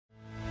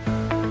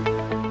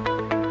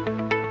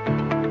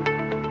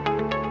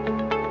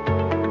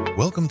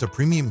Welcome to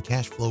Premium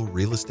Cash Flow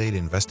Real Estate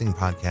Investing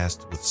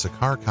Podcast with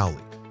Sakar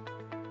Cowley.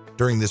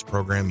 During this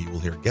program, you will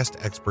hear guest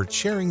experts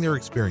sharing their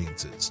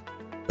experiences,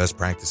 best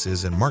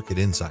practices, and market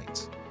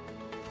insights.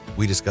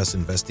 We discuss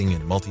investing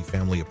in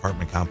multifamily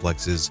apartment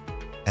complexes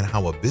and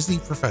how a busy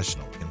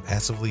professional can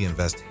passively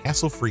invest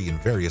hassle-free in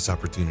various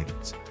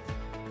opportunities.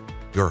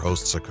 Your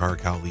host, Sakar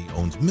Cowley,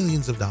 owns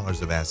millions of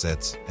dollars of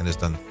assets and has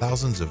done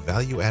thousands of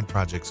value-add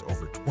projects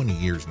over 20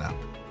 years now.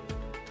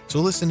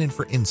 So listen in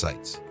for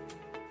insights.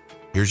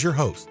 Here's your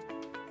host,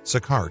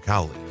 Sakar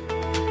Cowley.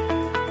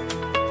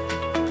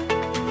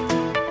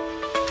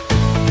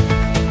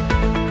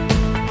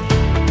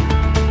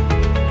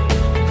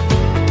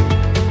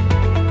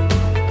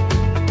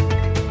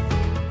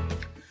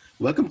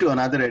 Welcome to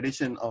another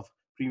edition of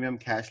Premium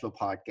Cash Flow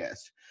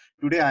Podcast.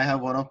 Today I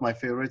have one of my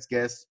favorite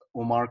guests,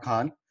 Omar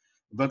Khan.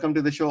 Welcome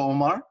to the show,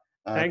 Omar.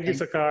 Thank you,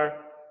 Sakar.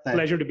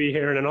 Pleasure to be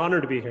here and an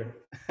honor to be here.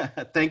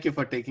 Thank you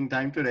for taking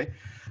time today.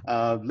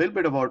 A little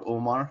bit about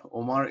Omar.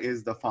 Omar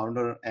is the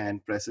founder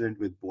and president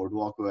with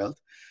Boardwalk Wealth.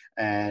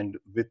 And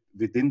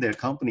within their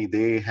company,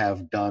 they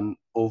have done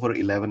over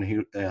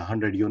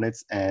 1,100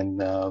 units,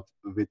 and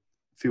with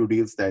few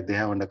deals that they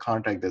have under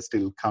contract, they're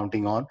still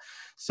counting on.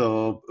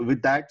 So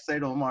with that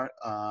said, Omar,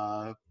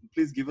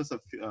 please give us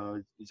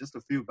just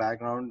a few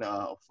background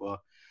of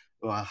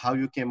how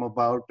you came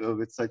about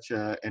with such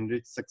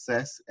enriched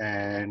success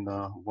and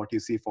what you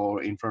see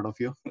in front of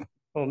you.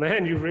 Oh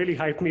man, you've really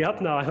hyped me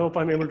up now. I hope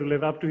I'm able to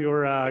live up to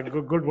your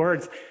good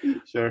words.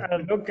 Sure.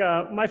 Look,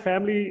 my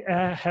family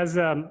has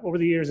over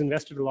the years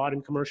invested a lot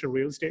in commercial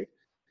real estate.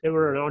 They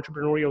were an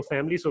entrepreneurial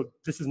family, so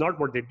this is not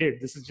what they did.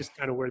 This is just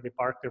kind of where they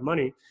parked their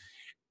money.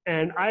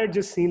 And I had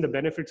just seen the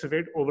benefits of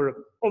it over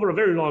a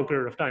very long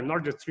period of time,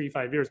 not just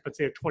 3-5 years, but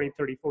say a 20,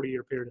 30,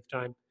 40-year period of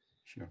time.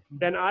 Sure.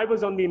 Then I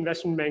was on the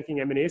investment banking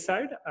M&A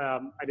side.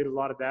 I did a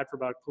lot of that for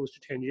about close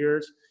to 10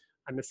 years.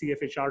 I'm a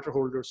CFA charter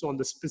holder. So on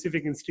the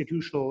specific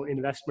institutional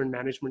investment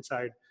management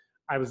side,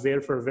 I was there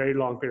for a very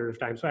long period of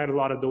time. So I had a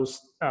lot of those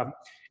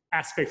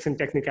aspects and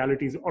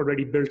technicalities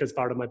already built as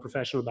part of my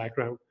professional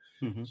background.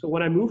 Mm-hmm. So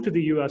when I moved to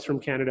the US from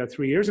Canada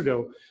 3 years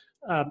ago,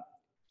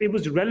 it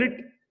was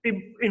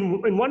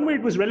in one way,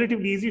 it was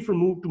relatively easy for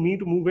me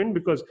to move in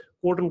because,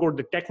 quote unquote,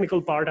 the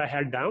technical part I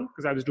had down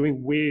because I was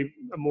doing way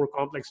more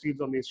complex deals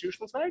on the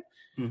institutional side.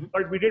 Mm-hmm.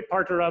 But we did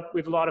partner up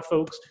with a lot of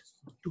folks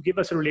to give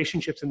us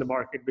relationships in the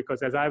market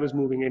because as I was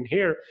moving in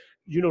here,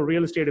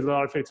 real estate is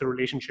it's a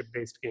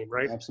relationship-based game,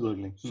 right?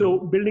 Absolutely. So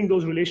building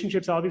those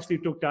relationships obviously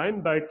took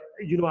time, but,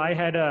 I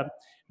had a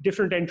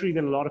different entry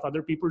than a lot of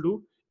other people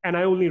do. And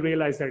I only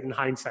realized that in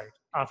hindsight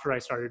after I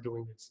started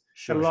doing this.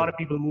 Sure, that a lot of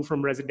people move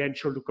from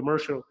residential to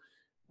commercial,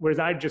 whereas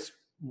I just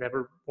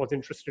never was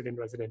interested in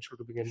residential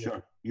to begin with.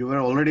 Sure. You were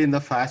already in the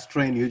fast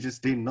train. You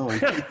just didn't know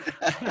it.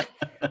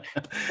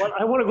 Well,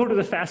 I want to go to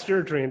the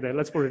faster train then.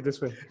 Let's put it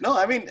this way. No,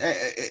 I mean,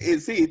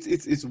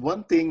 it's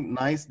one thing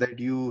nice that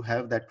you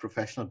have that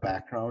professional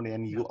background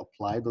and you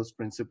apply those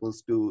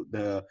principles to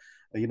the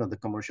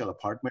commercial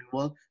apartment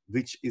world,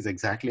 which is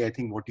exactly, I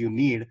think, what you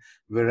need.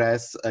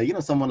 Whereas,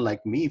 someone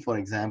like me, for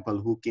example,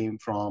 who came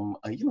from,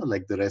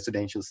 like the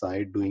residential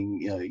side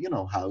doing,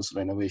 house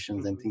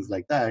renovations and things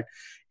like that,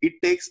 it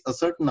takes a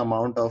certain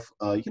amount of,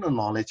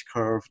 knowledge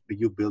curve that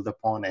you build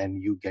upon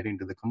and you get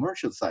into the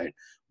commercial side.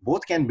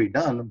 Both can be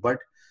done, but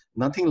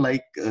nothing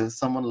like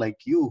someone like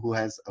you who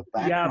has a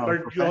background. Yeah,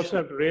 but you also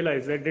have to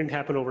realize that didn't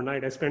happen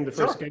overnight. I spent the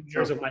first 10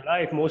 years of my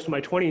life, most of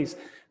my 20s,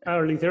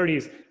 early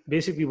 30s,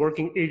 basically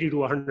working 80 to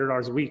 100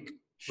 hours a week,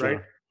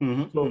 right?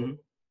 Mm-hmm, so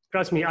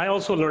trust me, I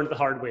also learned the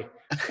hard way.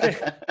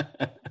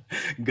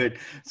 Good.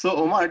 So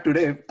Omar,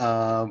 today,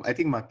 I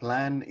think my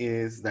plan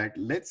is that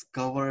let's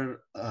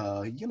cover,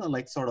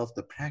 sort of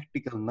the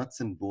practical nuts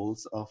and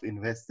bolts of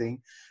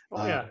investing.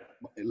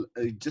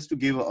 Just to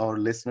give our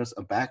listeners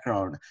a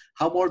background,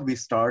 how about we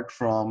start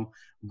from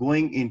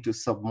going into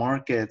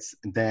submarkets,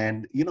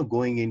 then,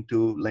 going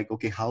into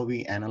how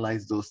we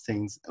analyze those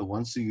things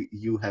once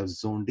you have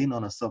zoned in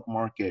on a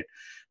submarket,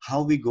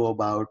 how we go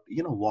about,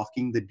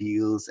 walking the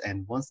deals.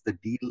 And once the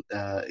deal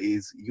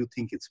you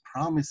think it's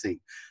promising,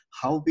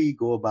 how we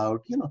go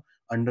about,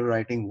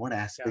 underwriting, what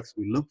aspects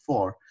we look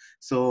for.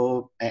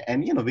 So,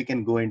 and we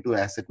can go into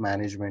asset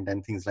management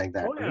and things like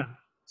that. Right?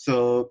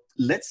 So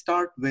let's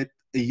start with,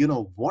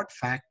 what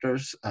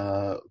factors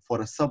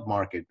for a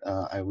submarket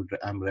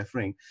I'm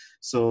referring.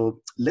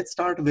 So let's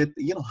start with,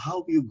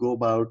 how you go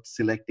about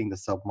selecting the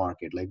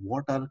submarket. Like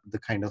what are the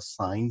kind of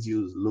signs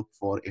you look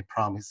for a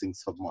promising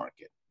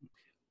submarket?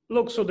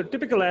 Look, so the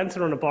typical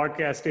answer on a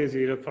podcast is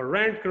you look for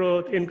rent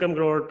growth, income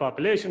growth,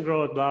 population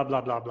growth, blah,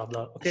 blah, blah, blah,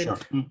 blah. Okay. Sure.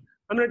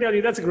 I'm going to tell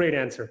you that's a great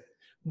answer,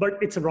 but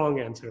it's a wrong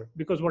answer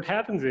because what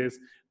happens is,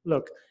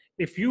 look,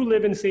 if you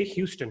live in, say,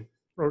 Houston,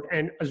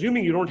 and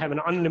assuming you don't have an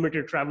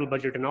unlimited travel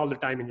budget and all the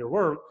time in your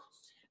work,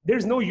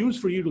 there's no use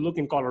for you to look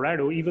in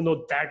Colorado, even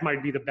though that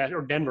might be the best,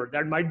 or Denver,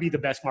 that might be the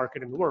best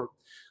market in the world.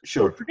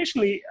 Sure. So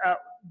traditionally,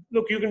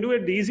 look, you can do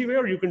it the easy way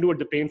or you can do it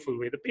the painful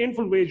way. The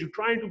painful way is you're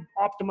trying to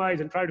optimize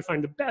and try to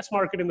find the best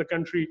market in the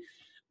country.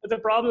 But the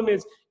problem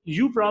is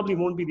you probably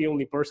won't be the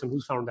only person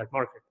who's found that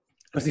market.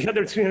 because the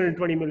other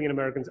 320 million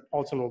Americans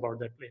also know about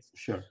that place.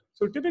 Sure.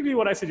 So typically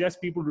what I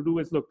suggest people to do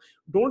is, look,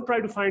 don't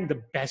try to find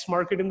the best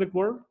market in the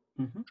world.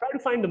 Try to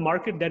find the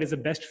market that is the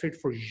best fit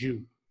for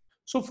you.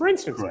 So for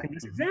instance, Correct. in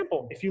this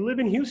example, if you live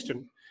in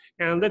Houston,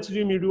 and let's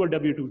assume you do a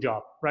W-2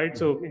 job, right?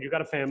 So you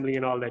got a family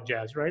and all that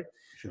jazz, right?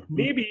 Sure.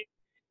 Maybe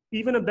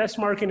even a best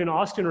market in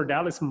Austin or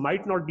Dallas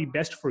might not be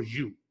best for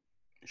you.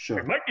 Sure.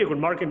 It might be a good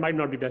market, might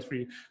not be best for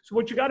you. So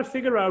what you got to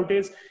figure out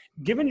is,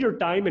 given your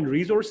time and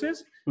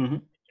resources,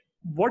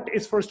 what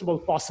is first of all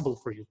possible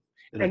for you?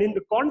 Right. And in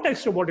the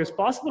context of what is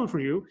possible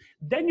for you,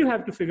 then you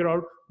have to figure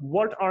out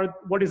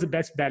what is the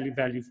best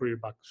value for your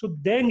buck. So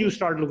then you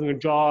start looking at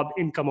job,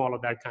 income, all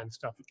of that kind of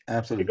stuff.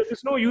 Absolutely. Because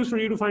it's no use for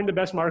you to find the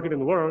best market in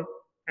the world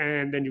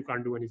and then you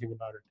can't do anything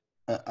about it.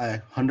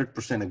 I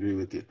 100% agree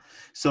with you.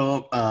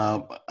 So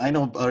I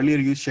know earlier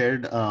you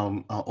shared,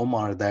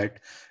 Omar,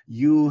 that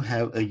you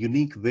have a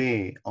unique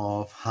way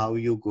of how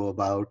you go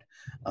about,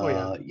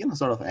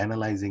 sort of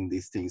analyzing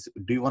these things.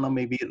 Do you want to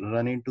maybe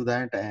run into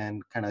that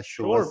and kind of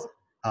show us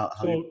how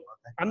you do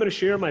that? I'm going to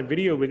share my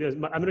video with you.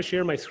 I'm going to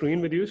share my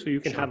screen with you so you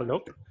can have a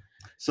look.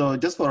 So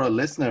just for our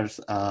listeners,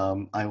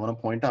 I want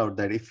to point out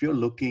that if you're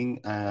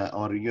looking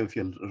if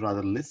you're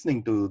rather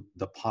listening to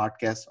the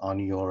podcast on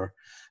your,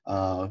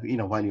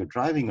 while you're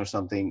driving or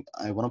something,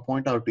 I want to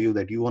point out to you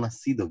that you want to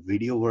see the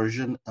video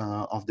version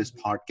of this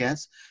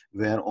podcast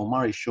where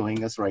Omar is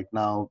showing us right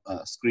now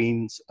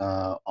screens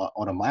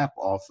on a map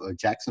of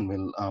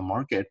Jacksonville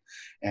market.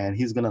 And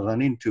he's going to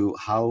run into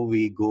how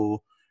we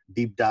go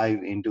deep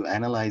dive into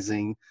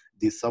analyzing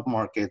these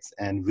submarkets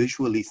and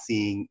visually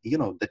seeing,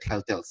 the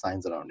telltale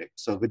signs around it.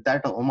 So with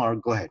that, Omar,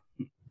 go ahead.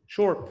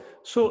 Sure.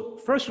 So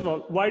first of all,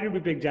 why did we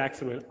pick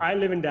Jacksonville? I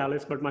live in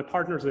Dallas, but my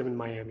partners live in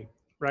Miami,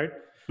 right?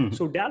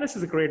 So Dallas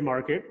is a great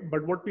market,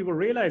 but what we were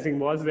realizing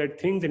was that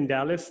things in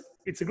Dallas,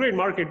 it's a great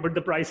market, but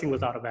the pricing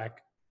was out of whack.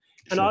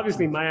 And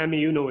obviously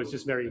Miami, is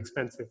just very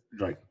expensive.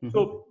 Right.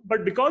 So,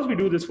 but because we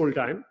do this full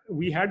time,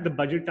 we had the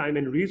budget, time,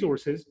 and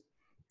resources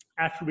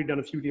after we'd done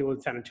a few deals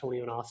in San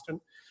Antonio and Austin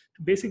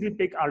to basically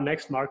pick our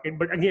next market.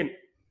 But again,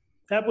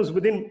 that was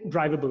within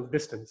drivable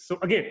distance. So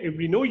again, it would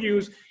be no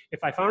use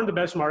if I found the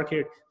best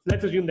market.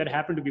 Let's assume that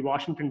happened to be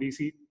Washington,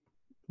 D.C.,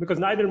 because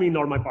neither me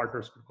nor my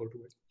partners could go to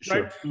it,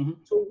 right? Sure.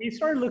 So we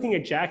started looking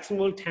at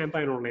Jacksonville, Tampa,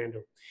 and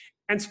Orlando.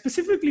 And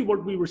specifically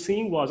what we were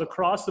seeing was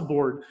across the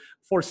board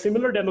for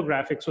similar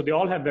demographics. So they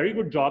all have very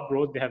good job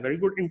growth. They have very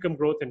good income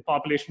growth and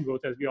population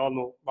growth. As we all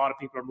know, a lot of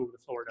people are moving to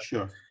Florida.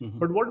 Sure.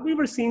 But what we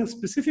were seeing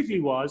specifically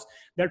was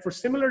that for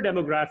similar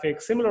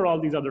demographics, similar all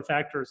these other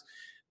factors,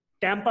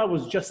 Tampa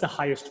was just the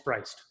highest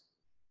priced.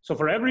 So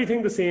for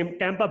everything the same,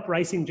 Tampa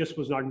pricing just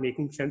was not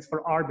making sense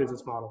for our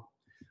business model.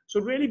 So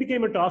it really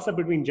became a toss-up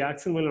between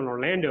Jacksonville and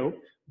Orlando,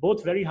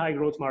 both very high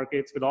growth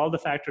markets with all the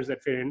factors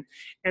that fit in.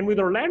 And with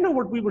Orlando,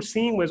 what we were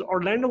seeing was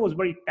Orlando was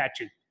very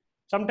patchy.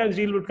 Sometimes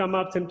deal would come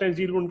up, sometimes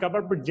deal wouldn't come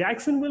up, but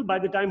Jacksonville, by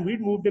the time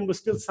we'd moved in, was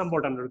still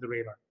somewhat under the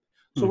radar.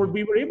 So what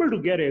we were able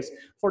to get is,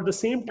 for the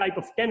same type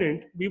of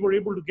tenant, we were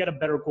able to get a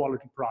better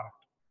quality product,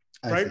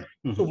 right?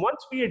 So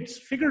once we had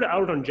figured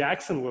out on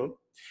Jacksonville,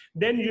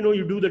 then,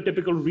 you do the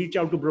typical reach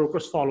out to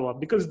brokers follow-up,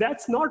 because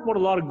that's not what a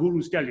lot of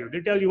gurus tell you. They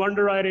tell you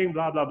underwriting,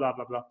 blah, blah, blah,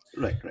 blah, blah.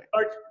 Right.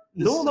 But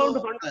no amount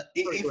of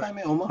if I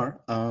may,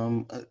 Omar,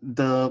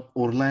 the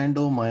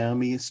Orlando,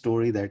 Miami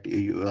story that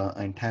you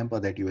and Tampa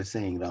that you were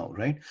saying now,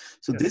 right?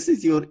 So this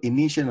is your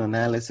initial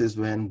analysis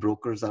when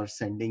brokers are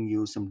sending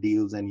you some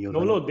deals and you're...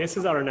 No, this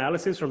is our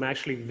analysis from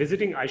actually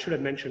visiting. I should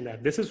have mentioned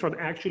that. This is from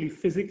actually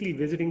physically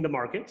visiting the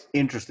markets.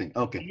 Interesting.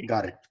 Okay,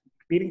 got it.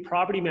 Meeting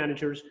property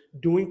managers,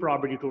 doing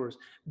property tours.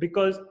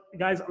 Because,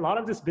 guys, a lot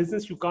of this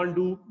business you can't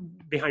do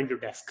behind your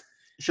desk.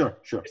 Sure.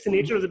 It's the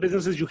nature of the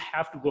business is you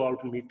have to go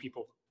out and meet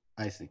people.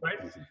 I see. Right?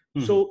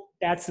 So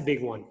that's the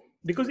big one.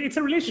 Because it's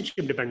a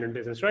relationship-dependent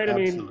business, right?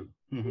 Absolutely.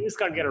 I mean, you just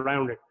can't get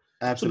around it.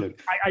 Absolutely.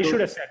 So I should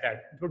have said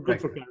that. Good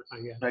right. for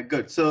clarifying. Yeah. Right,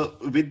 good. So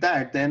with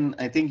that, then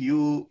I think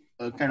you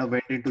kind of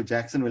went into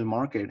Jacksonville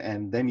market,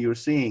 and then you're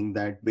seeing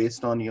that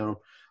based on your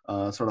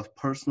sort of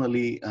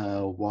personally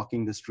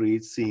walking the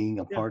streets, seeing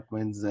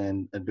apartments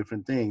and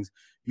different things,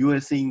 you are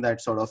seeing that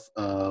sort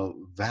of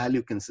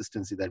value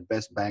consistency, that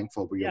best bang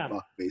for your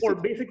buck, basically. Or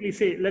basically,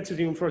 say, let's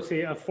assume for,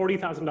 say, a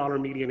 $40,000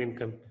 median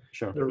income.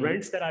 Sure. The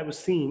rents that I was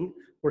seeing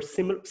were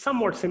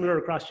somewhat similar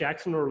across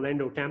Jackson,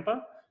 Orlando,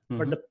 Tampa,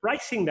 but the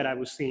pricing that I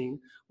was seeing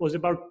was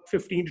about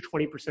 15 to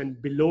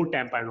 20% below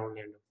Tampa and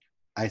Orlando.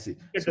 I see.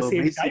 It's the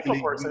same type of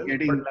person,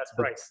 but less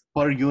price.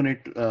 Per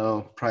unit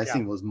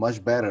pricing was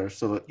much better.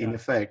 So in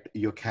effect,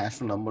 your cash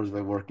flow numbers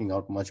were working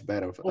out much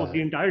better. The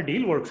entire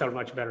deal works out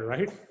much better,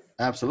 right?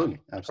 Absolutely.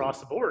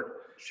 Across the board.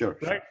 Sure.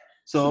 Right.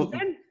 So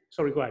then,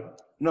 sorry, go ahead.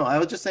 No, I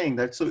was just saying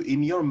that. So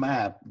in your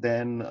map,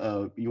 then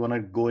you want to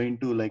go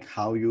into like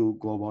how you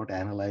go about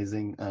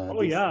analyzing. I'm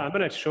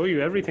going to show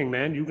you everything,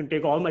 man. You can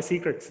take all my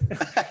secrets.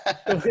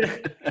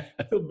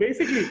 So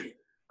basically,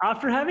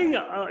 after having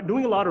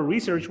doing a lot of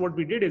research, what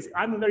we did is,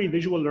 I'm a very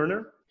visual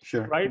learner.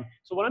 Sure. Right.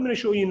 So what I'm going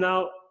to show you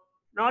now,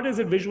 not as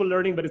a visual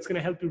learning, but it's going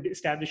to help you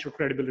establish your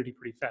credibility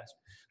pretty fast.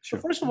 Sure.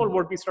 So first of all,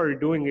 what we started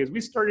doing is we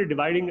started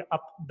dividing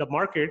up the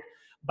market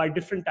by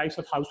different types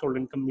of household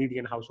income,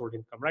 median household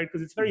income, right?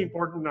 Because it's very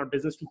important in our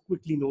business to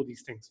quickly know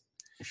these things.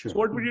 Sure. So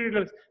what we did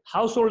is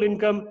household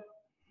income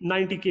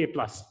 90K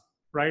plus,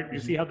 right? You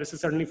see how this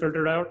is suddenly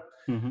filtered out?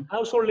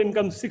 Household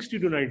income 60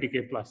 to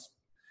 90K plus.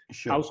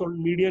 Sure. Household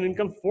median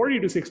income 40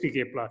 to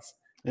 60K plus.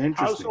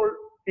 Household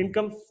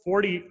income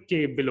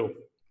 40K below,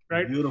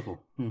 right? Beautiful.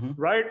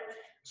 Right?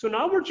 So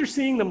now what you're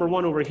seeing, number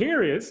one over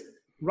here is,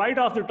 right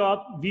off the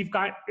top, we've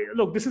got,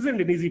 look, this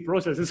isn't an easy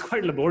process. It's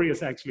quite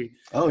laborious, actually.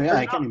 Oh, yeah,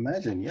 I can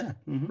imagine. Yeah.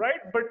 Right?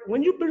 But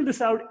when you build this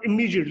out,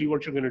 immediately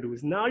what you're going to do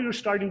is now you're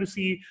starting to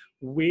see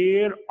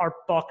where are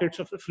pockets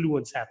of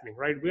affluence happening,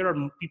 right? Where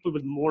are people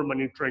with more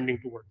money trending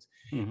towards?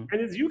 And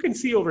as you can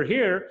see over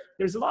here,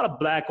 there's a lot of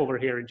black over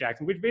here in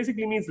Jackson, which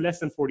basically means less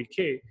than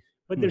 40K,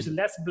 but there's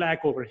less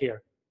black over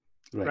here,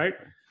 right?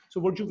 So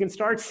what you can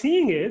start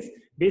seeing is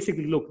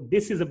basically, look,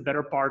 this is a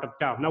better part of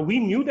town. Now, we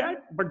knew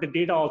that, but the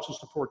data also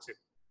supports it.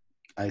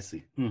 I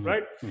see.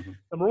 Right?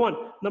 Number one.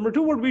 Number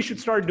two, what we should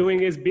start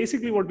doing is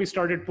basically what we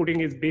started putting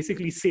is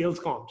basically sales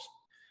comps.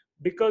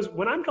 Because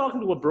when I'm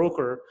talking to a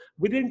broker,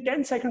 within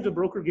 10 seconds of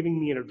broker giving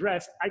me an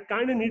address, I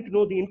kind of need to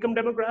know the income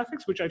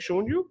demographics, which I've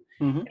shown you.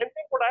 And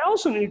then what I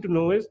also need to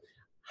know is,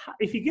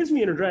 if he gives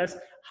me an address,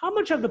 how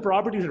much have the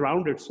properties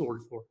around it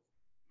sold for?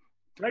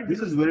 Right? This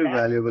is very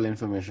valuable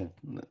information.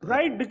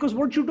 Right? Because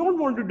what you don't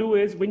want to do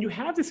is when you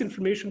have this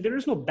information, there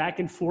is no back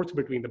and forth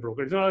between the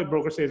brokers. It's not like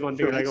broker says one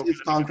thing. Sure,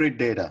 it's concrete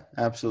data.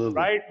 Absolutely.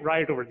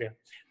 Right over there.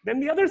 Then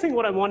the other thing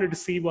what I wanted to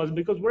see was,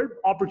 because we're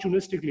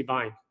opportunistically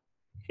buying,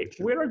 hey,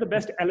 where are the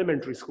best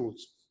elementary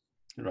schools?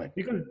 Right.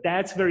 Because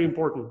that's very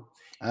important.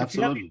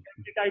 Absolutely.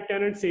 If you have type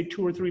tenants, say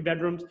 2 or 3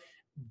 bedrooms,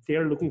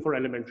 they're looking for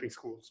elementary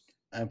schools.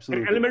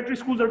 Absolutely. And elementary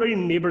schools are very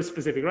neighbor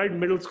specific, right?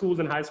 Middle schools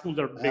and high schools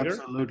are bigger.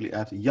 Absolutely.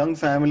 Young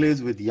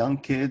families with young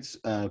kids,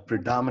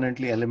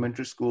 predominantly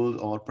elementary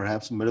schools or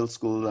perhaps middle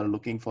schools, are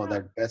looking for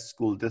that best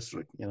school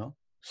district, you know?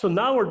 So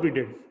now what we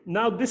did,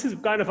 now this is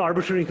kind of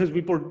arbitrary because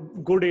we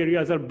put good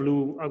areas are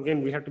blue.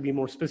 Again, we have to be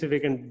more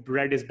specific, and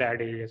red is bad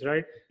areas,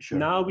 right? Sure.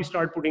 Now we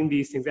start putting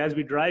these things. As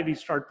we drive, we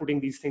start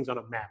putting these things on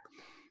a map.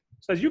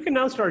 So as you can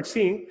now start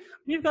seeing,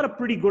 we've got a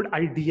pretty good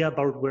idea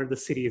about where the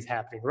city is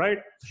happening, right?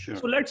 Sure.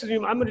 So let's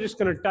assume, I'm just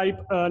going to type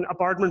an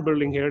apartment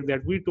building here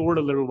that we toured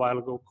a little while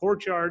ago,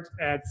 Courtyards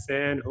at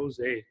San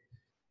Jose,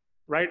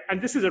 right?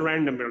 And this is a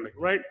random building,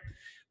 right?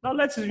 Now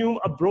let's assume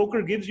a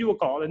broker gives you a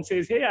call and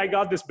says, hey, I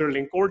got this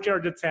building,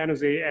 Courtyards at San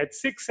Jose at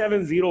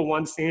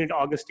 6701 St.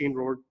 Augustine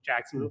Road,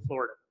 Jacksonville,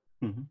 Florida.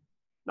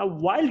 Now,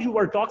 while you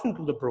are talking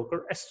to the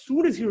broker, as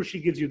soon as he or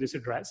she gives you this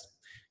address,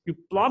 you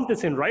plump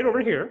this in right over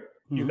here.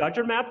 You got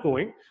your map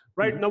going,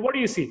 right? Now, what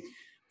do you see?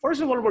 First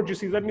of all, what you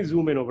see, let me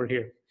zoom in over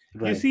here.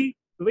 Right. You see,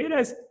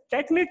 whereas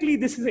technically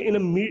this is in a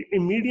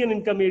median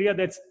income area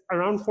that's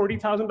around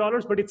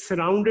 $40,000, but it's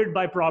surrounded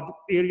by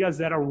areas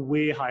that are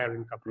way higher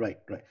income. Right.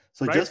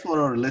 So just for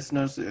our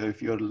listeners,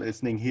 if you're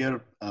listening here,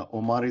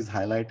 Omar is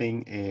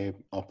highlighting a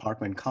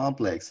apartment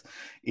complex,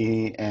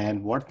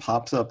 and what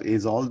pops up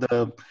is all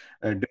the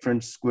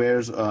different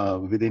squares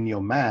within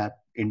your map,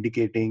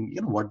 indicating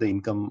what the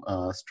income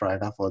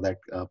strata for that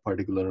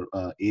particular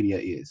area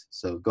is.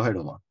 So go ahead,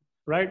 Omar.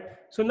 Right.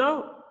 So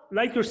now,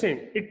 like you're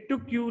saying, it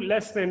took you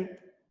less than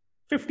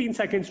 15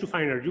 seconds to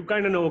find out. You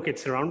kind of know, okay,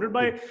 it's surrounded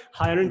by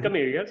higher income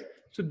areas.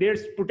 So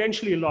there's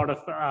potentially a lot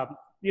of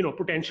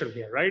potential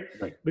here, right?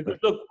 Because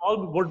look,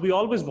 what we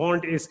always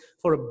want is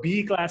for a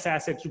B class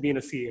asset to be in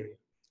a C area.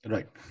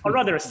 Right. Or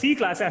rather, a C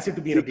class asset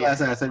to be in a B area.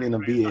 C class asset in a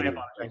B area.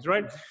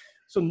 Right.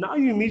 So now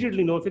you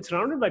immediately know if it's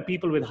surrounded by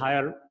people with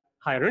higher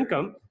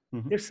income,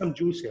 there's some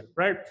juice here,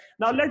 right?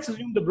 Now let's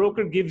assume the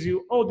broker gives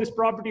you, oh, this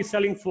property is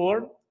selling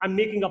for, I'm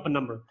making up a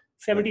number,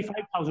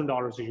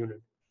 $75,000 a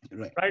unit,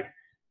 right?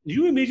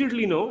 You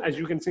immediately know, as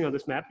you can see on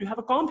this map, you have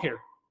a comp here,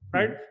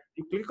 right?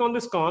 You click on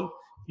this comp,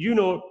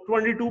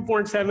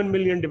 22.7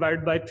 million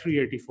divided by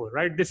 384,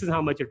 right? This is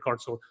how much it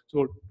got sold.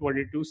 So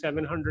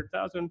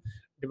 700,000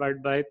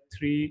 divided by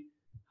 3,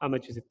 how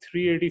much is it?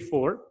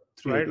 384,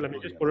 right? Let me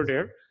just put it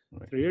here.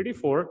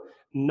 384.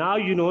 Now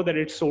you know that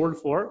it's sold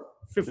for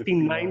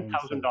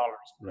 $59,000.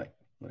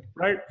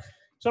 Right.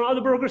 So now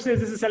the broker says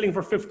this is selling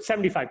for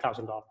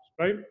 $75,000.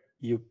 Right.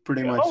 You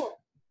pretty much. Oh,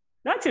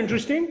 that's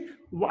interesting.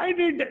 Why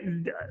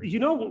did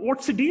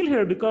what's the deal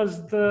here?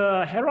 Because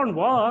the Heron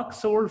Walk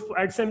sold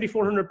at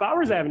 7400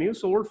 Powers Avenue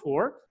sold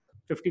for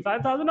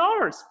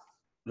 $55,000.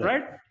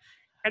 Right.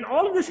 And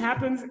all of this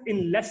happens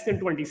in less than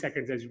 20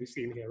 seconds, as we've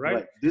seen here.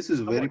 Right. This is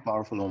very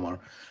powerful, Omar.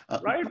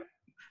 Right.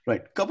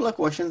 Right. Couple of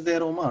questions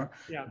there, Omar.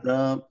 Yeah.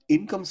 The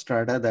income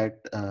strata that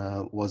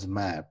was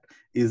mapped,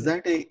 is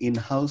that a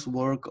in-house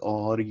work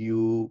or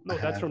you? No,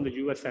 that's from the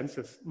U.S.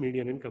 Census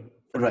median income.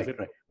 Right.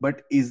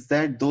 But is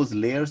that those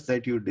layers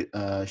that you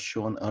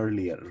shown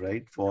earlier,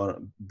 right? For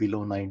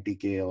below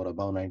 90K or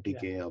above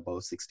 90K,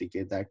 above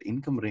 60K, that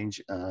income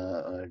range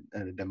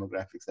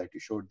demographics that you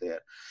showed there.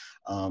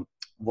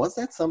 Was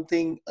that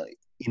something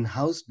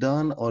in-house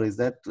done, or is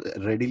that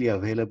readily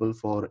available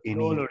for any?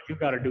 No, you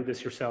got to do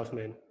this yourself,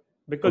 man.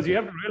 Because you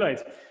have to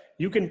realize,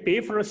 You can pay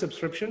for a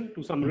subscription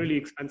to some really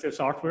expensive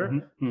software,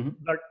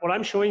 but what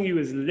I'm showing you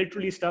is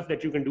literally stuff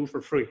that you can do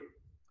for free.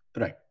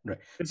 Right, right.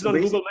 It's So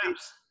on Google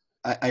Maps.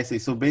 I see.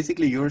 So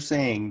basically you're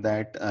saying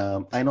that,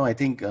 I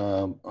think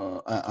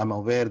I'm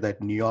aware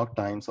that New York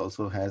Times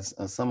also has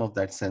some of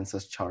that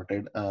census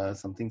charted,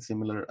 something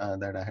similar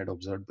that I had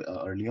observed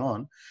early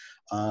on.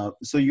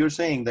 So you're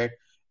saying that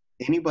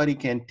anybody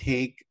can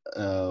take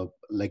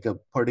like a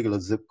particular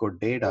zip code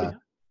data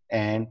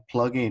and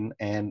plug in,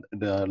 and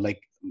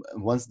like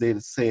once they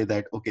say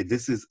that, okay,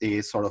 this is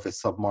a sort of a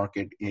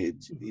submarket,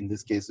 in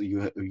this case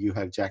you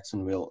have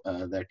Jacksonville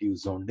that you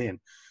zoned in,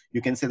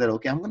 you can say that,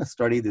 okay, I'm going to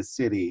study this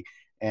city,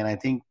 and I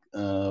think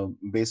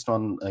based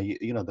on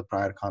the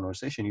prior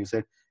conversation, you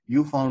said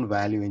you found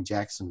value in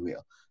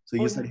Jacksonville, so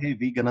you said, hey,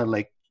 we're gonna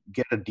like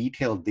get a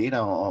detailed data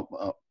of,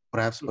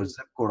 perhaps per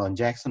zip code on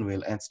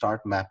Jacksonville, and start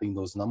mapping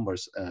those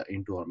numbers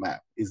into our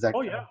map. Is that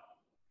correct?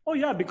 Oh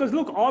yeah, because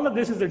look, all of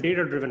this is a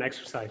data-driven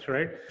exercise,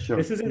 right? Sure.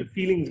 This isn't a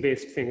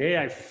feelings-based thing. Hey,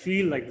 I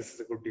feel like this is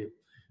a good deal.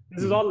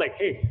 This is all like,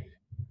 hey,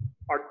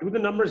 do the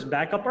numbers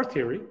back up our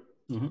theory?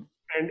 And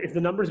if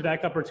the numbers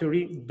back up our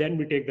theory, then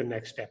we take the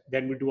next step.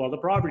 Then we do all the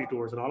property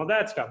tours and all of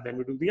that stuff. Then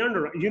we do the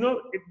underwriting.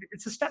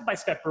 It's a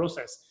step-by-step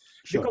process.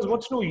 Sure. Because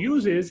what's no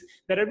use is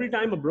that every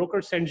time a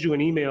broker sends you an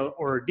email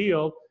or a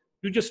deal,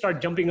 you just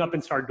start jumping up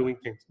and start doing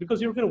things,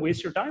 because you're going to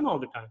waste your time all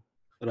the time.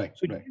 Right.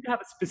 So you need to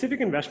have a specific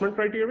investment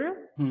criteria.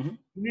 You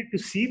need to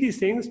see these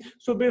things.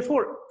 So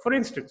for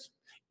instance,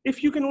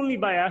 if you can only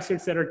buy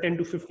assets that are $10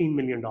 to $15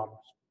 million,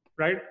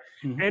 right?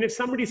 And if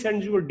somebody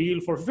sends you a deal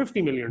for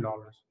 $50 million,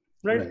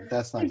 right?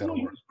 That's not going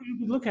to work. For you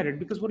to look at it,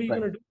 because what are you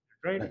going to do?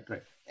 Right.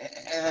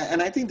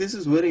 And I think this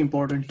is very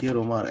important here,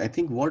 Omar. I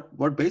think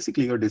what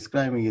basically you're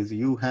describing is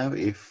you have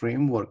a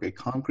framework, a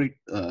concrete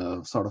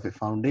sort of a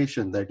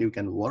foundation that you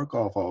can work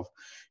off of.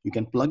 You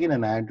can plug in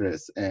an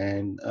address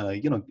and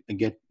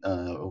get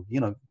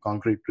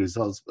concrete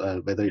results,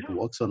 whether it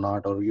works or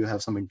not, or you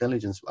have some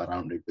intelligence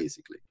around it,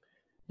 basically.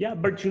 Yeah,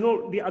 but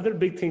the other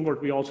big thing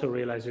what we also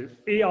realized is,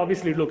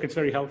 obviously, look, it's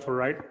very helpful,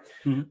 right?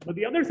 But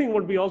the other thing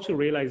what we also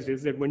realized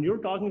is that when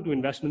you're talking to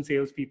investment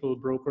salespeople,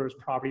 brokers,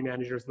 property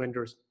managers,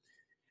 lenders,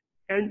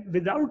 and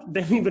without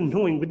them even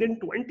knowing, within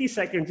 20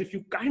 seconds, if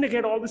you kind of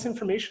get all this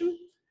information,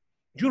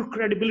 your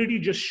credibility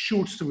just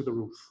shoots through the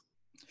roof.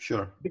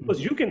 Sure.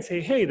 Because you can say,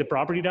 hey, the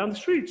property down the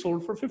street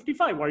sold for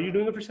 55. Why are you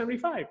doing it for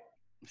 75?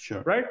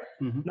 Sure. Right?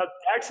 Now,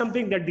 that's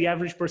something that the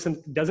average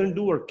person doesn't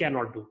do or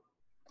cannot do.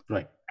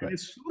 Right. And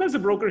as soon as a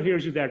broker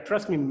hears you that,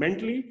 trust me,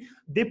 mentally,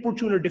 they put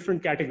you in a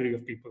different category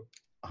of people.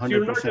 100% So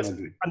you're not just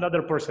agree.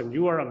 another person.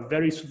 You are a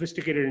very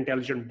sophisticated,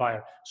 intelligent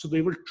buyer. So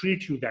they will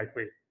treat you that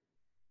way.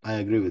 I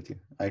agree with you.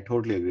 I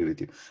totally agree with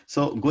you.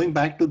 So going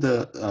back to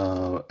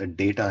the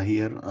data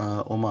here,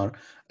 Omar,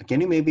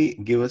 can you maybe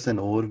give us an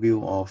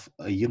overview of,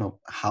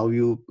 how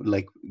you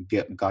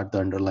got the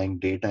underlying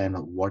data and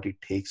what it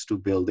takes to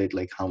build it,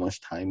 like how much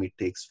time it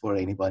takes for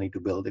anybody to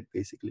build it,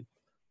 basically?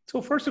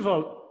 So first of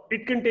all,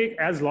 it can take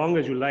as long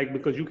as you like,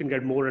 because you can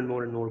get more and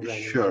more and more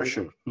granular.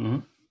 Sure.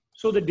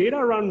 So the data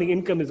around the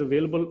income is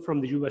available from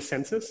the US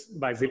Census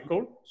by zip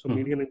code. So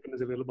median income is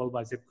available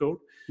by zip code.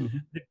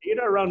 The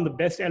data around the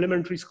best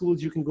elementary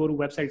schools, you can go to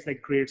websites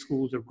like Great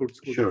Schools or Good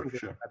Schools. Sure.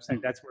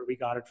 Website. That's where we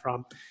got it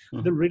from.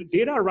 The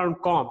data around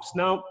comps.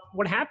 Now,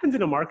 what happens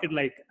in a market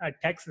like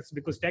Texas,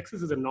 because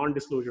Texas is a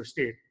non-disclosure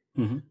state.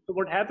 So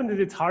what happens is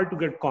it's hard to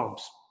get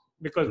comps.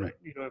 Because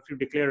if you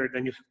declare it,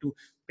 then you have to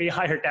pay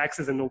higher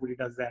taxes, and nobody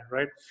does that,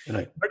 right?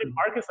 But in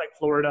markets like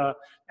Florida,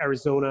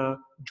 Arizona,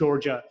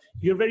 Georgia,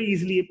 you're very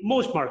easily,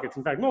 most markets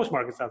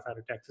outside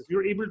of Texas,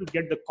 you're able to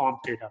get the comp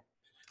data.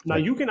 Now,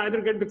 you can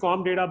either get the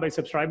comp data by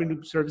subscribing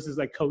to services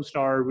like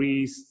CoStar,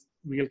 Reis,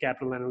 Real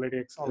Capital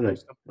Analytics, all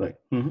those stuff.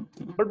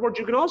 But what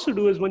you can also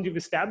do is, when you've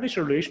established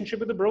a relationship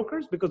with the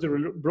brokers, because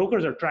the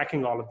brokers are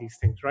tracking all of these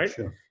things, right?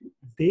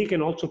 They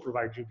can also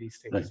provide you these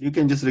things. You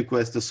can just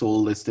request the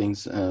sold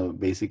listings,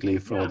 basically,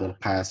 for the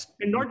past.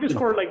 And not just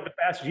for like the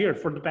past year,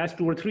 for the past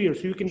 2 or 3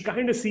 years. So you can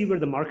kind of see where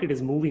the market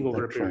is moving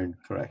over a period.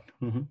 Correct.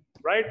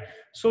 Right?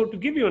 So to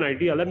give you an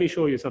idea, let me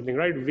show you something,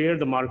 right? Where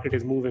the market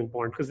is moving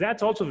point, because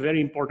that's also very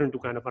important to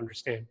kind of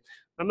understand.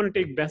 I'm going to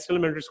take best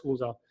elementary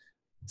schools off.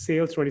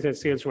 Sales 20,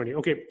 sales 20.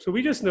 Okay, so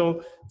we just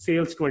know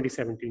sales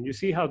 2017. You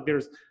see how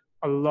there's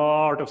a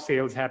lot of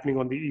sales happening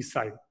on the east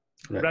side,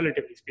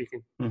 relatively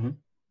speaking.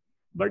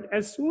 But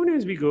as soon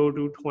as we go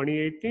to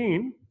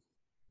 2018,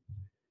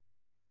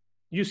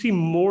 you see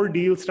more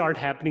deals start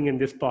happening in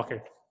this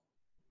pocket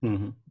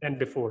than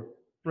before,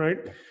 right?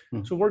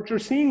 So what you're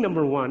seeing,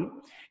 number one,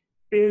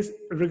 is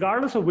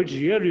regardless of which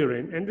year you're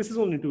in, and this is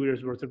only 2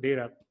 years worth of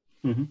data,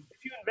 if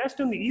you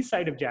invest on the east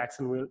side of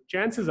Jacksonville,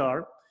 chances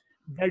are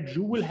that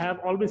you will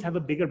always have a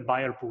bigger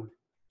buyer pool.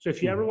 So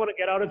if you ever want to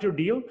get out of your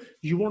deal,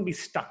 you won't be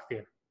stuck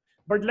there.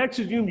 But let's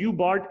assume you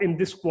bought in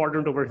this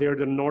quadrant over here,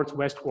 the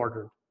northwest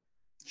quadrant.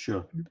 Sure.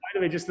 By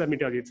the way, just let me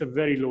tell you, it's a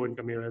very low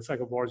income area. It's like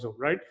a war zone,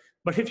 right?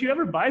 But if you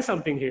ever buy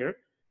something here,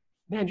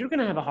 man, you're going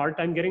to have a hard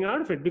time getting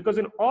out of it, because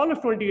in all of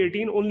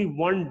 2018, only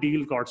one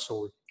deal got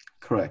sold.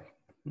 Correct.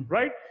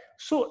 Right?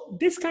 So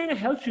this kind of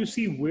helps you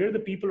see where the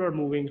people are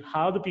moving,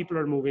 how the people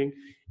are moving,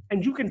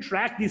 and you can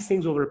track these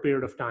things over a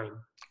period of time.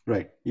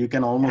 Right. You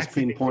can almost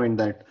pinpoint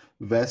that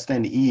West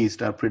and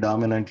East are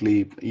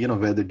predominantly,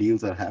 where the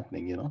deals are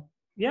happening,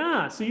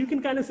 Yeah. So you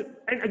can kind of,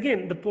 and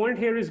again, the point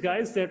here is,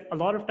 guys, that a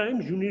lot of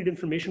times you need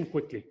information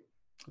quickly.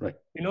 Right.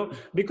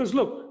 Because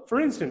look, for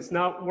instance,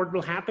 now what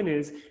will happen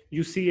is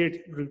you see it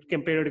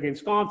compared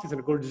against comps, it's in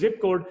a good zip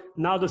code.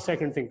 Now the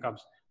second thing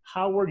comes.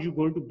 How are you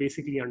going to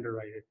basically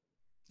underwrite it?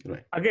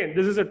 Right. Again,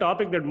 this is a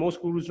topic that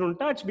most gurus don't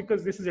touch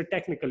because this is a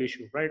technical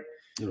issue, right?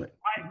 Right.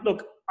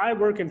 I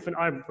work in,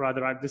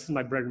 this is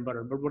my bread and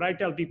butter, but what I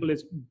tell people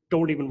is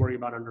don't even worry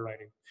about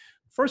underwriting.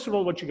 First of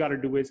all, what you got to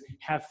do is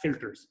have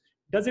filters.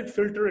 Does it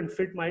filter and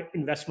fit my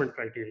investment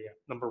criteria?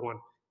 Number one.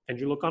 And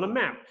you look on a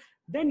map.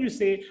 Then you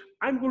say,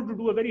 I'm going to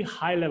do a very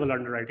high level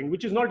underwriting,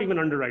 which is not even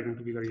underwriting,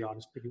 to be very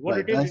honest with you. What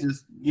right. it is, that's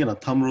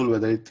just, thumb rule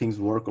whether things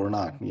work or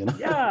not,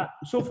 Yeah.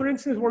 So for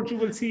instance, what you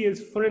will see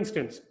is, for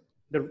instance,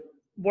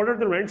 what are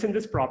the rents in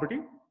this property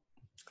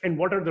and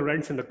what are the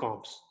rents in the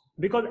comps?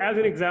 Because as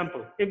an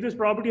example, if this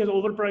property has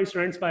overpriced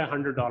rents by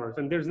 $100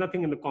 and there's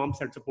nothing in the comps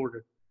that support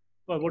it,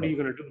 well, what are you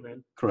going to do,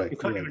 man? Correct. You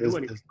can't even do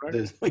anything,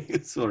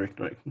 right? Sorry,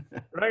 right.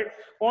 Right.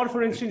 Or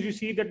for instance, you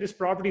see that this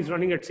property is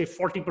running at say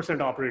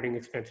 40% operating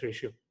expense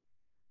ratio.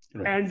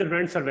 Right. And the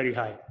rents are very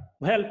high.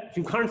 Well,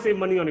 you can't save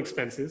money on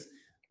expenses.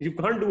 You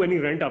can't do any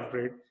rent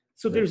upgrade.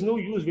 So there's no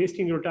use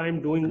wasting your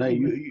time doing. Right.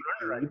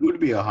 It would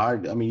be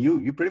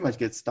you pretty much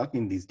get stuck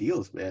in these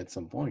deals at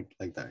some point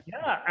like that.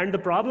 Yeah. And the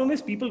problem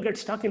is people get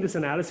stuck in this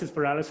analysis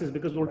paralysis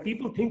because what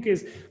people think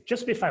is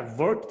just if I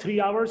work 3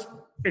 hours,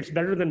 it's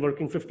better than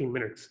working 15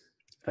 minutes.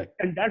 Right.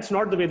 And that's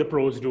not the way the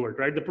pros do it,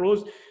 right? The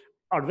pros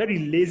are very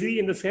lazy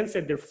in the sense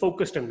that they're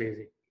focused and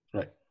lazy.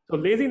 Right. So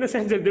lazy in the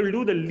sense that they'll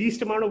do the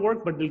least amount of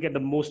work, but they'll get the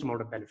most amount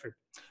of benefit.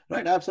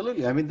 Right,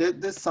 absolutely. I mean,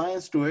 there's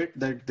science to it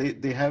that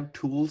they have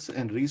tools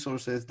and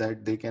resources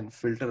that they can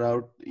filter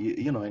out,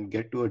 and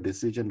get to a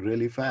decision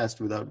really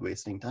fast without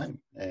wasting time.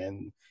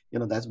 And,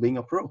 that's being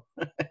a pro.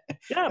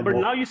 Yeah, but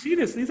now you see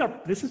this.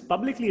 This is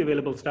publicly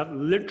available stuff.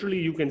 Literally,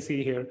 you can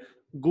see here,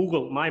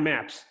 Google My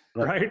Maps,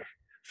 right?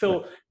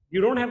 So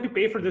you don't have to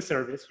pay for this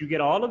service. You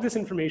get all of this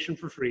information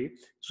for free.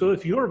 So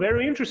if you're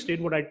very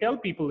interested, what I tell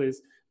people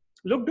is,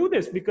 look, do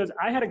this, because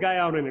I had a guy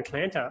out in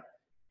Atlanta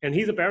and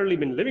he's apparently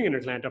been living in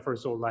Atlanta for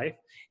his whole life.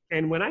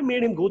 And when I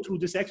made him go through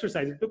this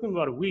exercise, it took him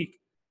about a week.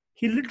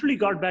 He literally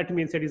got back to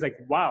me and said, he's like,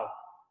 wow,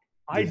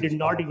 I did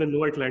not even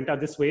know Atlanta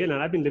this way. And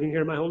I've been living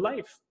here my whole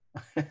life.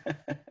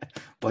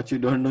 What you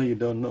don't know, you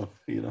don't know.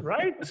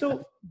 Right?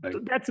 So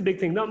that's a big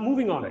thing. Now,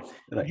 moving on.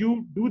 Right.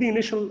 You do the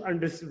initial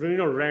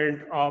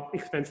rent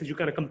expenses. You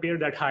kind of compare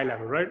that high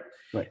level, right?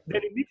 Right.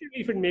 Then immediately,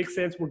 if it makes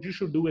sense, what you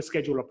should do is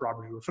schedule a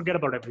property tour. Forget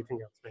about everything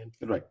else, man.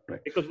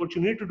 Right. Because what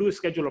you need to do is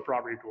schedule a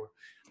property tour.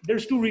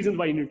 There's two reasons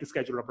why you need to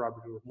schedule a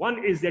property tour.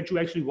 One is that you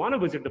actually want to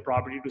visit the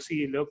property to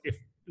see, look, if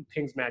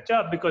things match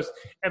up, because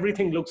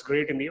everything looks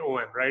great in the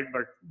OM, right?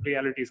 But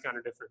reality is kind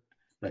of different.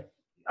 Right.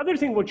 Other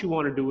thing what you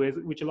want to do is,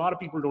 which a lot of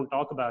people don't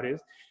talk about,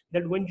 is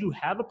that when you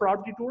have a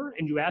property tour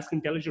and you ask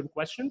intelligent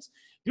questions,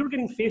 you're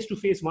getting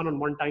face-to-face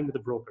one-on-one time with the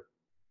broker.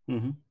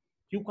 Mm-hmm.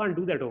 You can't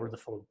do that over the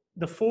phone.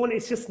 The phone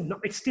is just not,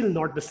 it's still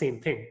not the same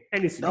thing.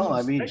 And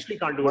especially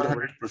can't do it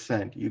over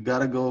 100%. You got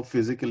to go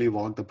physically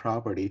walk the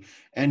property.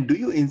 And do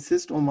you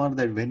insist, Omar,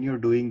 that when you're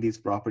doing these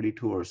property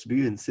tours, do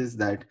you insist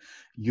that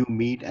you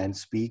meet and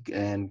speak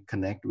and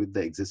connect with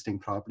the existing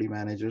property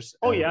managers?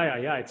 Oh,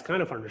 yeah. It's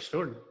kind of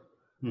understood.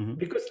 Mm-hmm.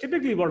 Because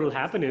typically what will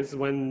happen is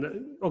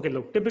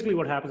typically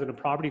what happens in a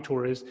property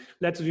tour is,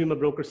 let's assume a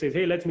broker says,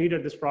 hey, let's meet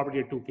at this property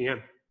at 2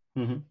 p.m.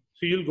 Mm-hmm.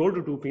 So you'll go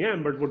to 2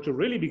 p.m., but what you'll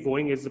really be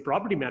going is the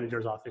property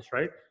manager's office,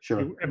 right?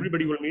 Sure.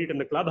 Everybody will meet in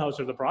the clubhouse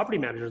or the property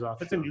manager's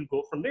office, and you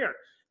go from there.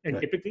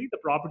 And typically the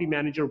property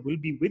manager will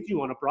be with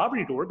you on a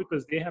property tour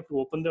because they have to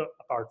open the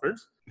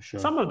apartments,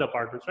 some of the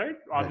apartments, right?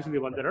 Obviously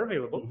the ones that are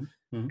available.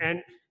 Mm-hmm. Mm-hmm.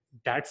 And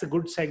that's a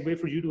good segue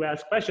for you to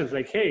ask questions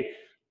like, hey,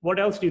 what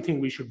else do you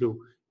think we should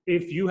do?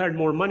 If you had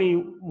more money,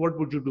 what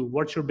would you do?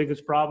 What's your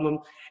biggest problem?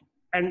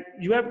 And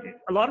you have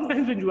a lot of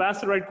times when you ask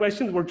the right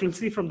questions, what you'll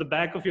see from the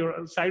back of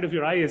your side of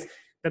your eye is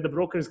that the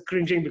broker is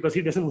cringing because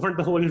he doesn't want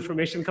the whole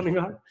information coming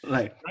out.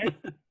 Right.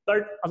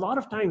 But a lot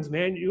of times,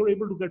 man, you're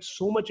able to get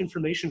so much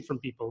information from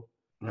people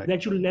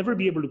that you'll never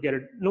be able to get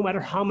it, no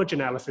matter how much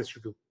analysis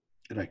you do.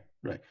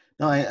 Right.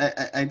 No,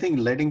 I think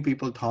letting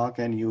people talk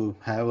and you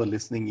have a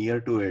listening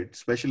ear to it,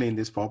 especially in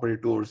these property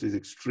tours, is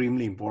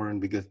extremely important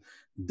because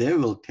they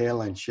will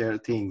tell and share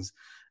things.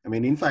 I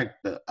mean, in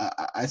fact,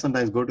 I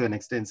sometimes go to an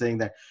extent saying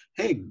that,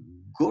 hey,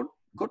 go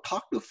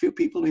talk to a few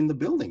people in the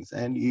buildings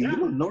and you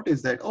will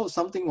notice that,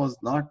 something was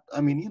not,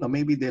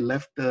 maybe they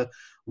left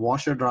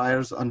washer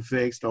dryers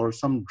unfixed or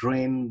some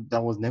drain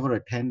that was never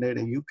attended,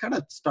 and you kind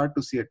of start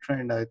to see a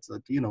trend. It's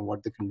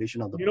what the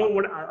condition of the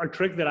what a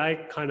trick that I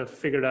kind of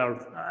figured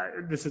out,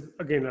 this is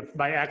again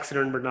by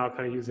accident, but now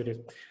kind of use it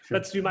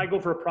is, you might go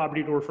for a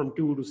property tour from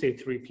 2 to say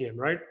 3 p.m.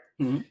 right?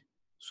 Mm-hmm.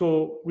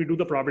 So we do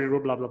the property tour,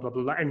 blah blah blah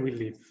blah, and we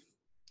leave,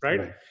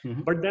 right?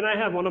 Mm-hmm. But then I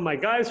have one of my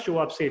guys show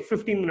up say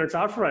 15 minutes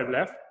after I've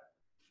left,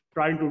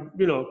 trying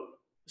to,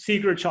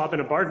 secret shop an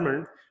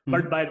apartment.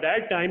 But by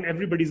that time,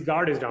 everybody's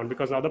guard is down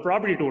because now the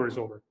property tour is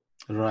over.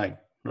 Right?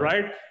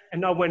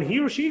 And now when he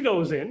or she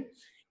goes in,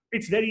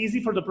 it's very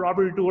easy for the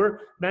property tour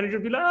manager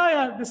to be like, oh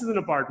yeah, this is an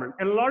apartment.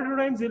 And a lot of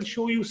times they'll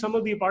show you some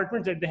of the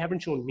apartments that they haven't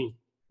shown me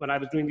when I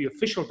was doing the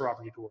official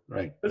property tour.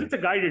 Right. Because it's a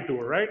guided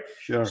tour, right?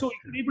 Sure. So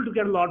you're able to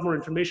get a lot more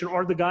information,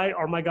 or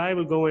my guy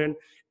will go in,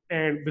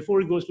 and before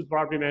he goes to the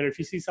property manager, if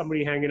he sees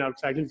somebody hanging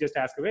outside, he'll just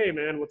ask him, hey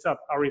man, what's up?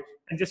 How are you?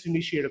 And just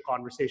initiate a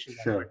conversation.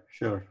 Sure.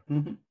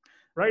 Mm-hmm.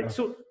 Right.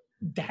 So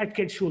that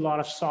gets you a lot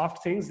of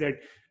soft things that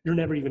you're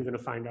never even going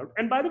to find out.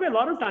 And by the way, a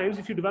lot of times,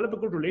 if you develop a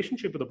good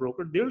relationship with a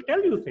broker, they'll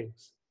tell you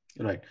things.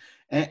 Right.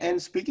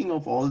 And speaking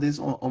of all this,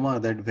 Omar,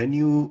 that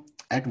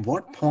at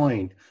what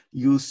point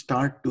you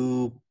start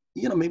to,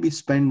 maybe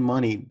spend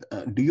money,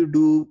 do you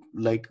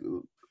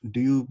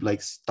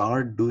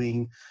start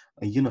doing,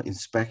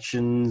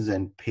 inspections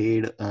and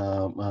paid,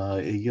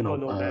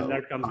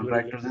 that comes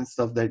contractors and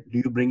stuff that do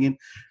you bring in?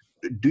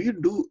 Do you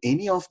do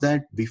any of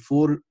that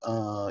before,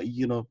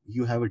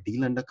 you have a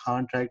deal under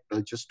contract,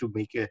 just to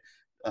make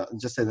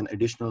just as an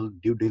additional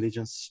due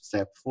diligence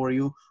step for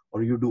you,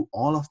 or you do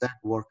all of that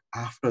work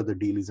after the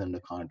deal is under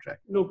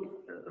contract? Look,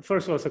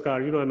 first of all,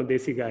 Sakar, I'm a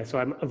desi guy, so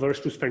I'm averse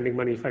to spending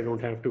money if I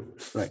don't have to.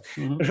 Right.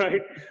 Mm-hmm.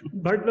 Right.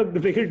 But look, the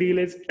bigger deal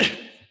is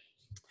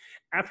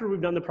after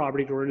we've done the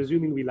property tour and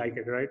assuming we like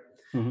it, right?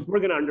 Mm-hmm. We're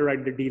going to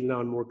underwrite the deal now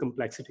on more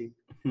complexity.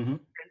 Mm-hmm.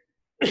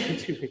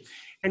 Excuse me.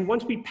 And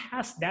once we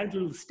pass that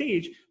little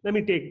stage, let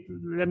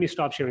me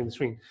stop sharing the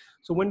screen.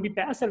 So when we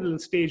pass that little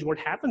stage, what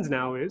happens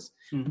now is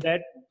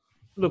that,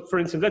 look, for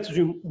instance, let's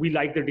assume we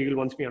like the deal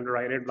once we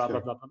underwrite it, blah, blah,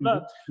 blah, blah, blah.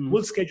 Mm-hmm.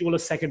 We'll schedule a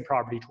second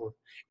property tour.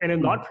 And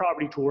in that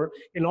property tour,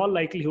 in all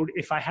likelihood,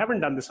 if I haven't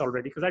done this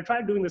already, because I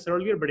tried doing this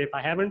earlier, but if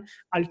I haven't,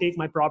 I'll take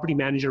my property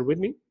manager with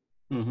me,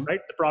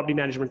 right? The property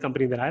management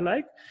company that I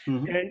like.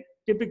 And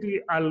typically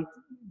I'll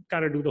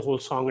kind of do the whole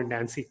song and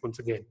dance sequence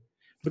again.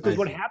 Because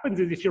what happens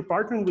is if you're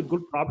partnering with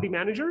good property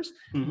managers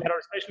that are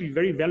especially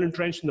very well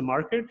entrenched in the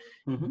market,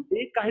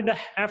 they kind of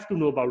have to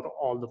know about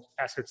all the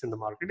assets in the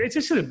market. It's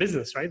just a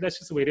business, right? That's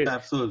just the way it is.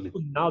 Absolutely.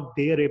 So now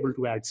they're able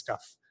to add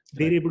stuff.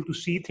 They're able to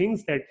see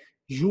things that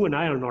you and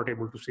I are not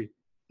able to see.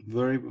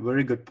 Very,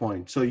 very good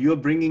point. So you're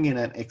bringing in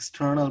an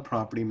external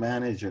property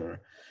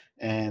manager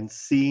and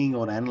seeing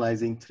or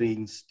analyzing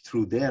things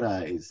through their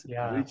eyes,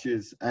 which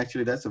is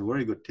actually, that's a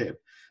very good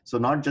tip. So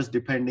not just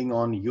depending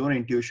on your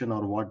intuition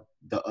or what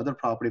the other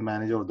property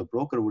manager or the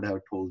broker would have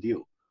told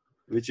you,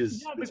 which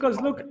is... Yeah,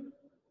 because look,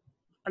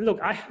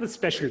 I have a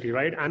specialty,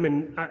 right?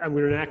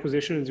 We're in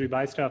acquisitions, we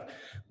buy stuff,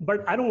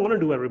 but I don't want to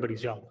do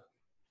everybody's job.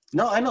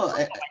 No, I know.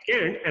 I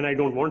can't, and I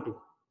don't want to.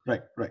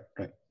 Right.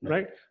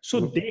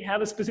 So they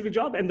have a specific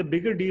job. And the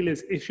bigger deal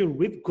is if you're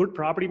with good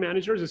property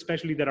managers,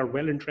 especially that are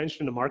well entrenched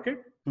in the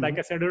market, like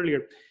I said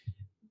earlier,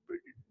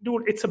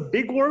 dude, it's a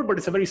big world, but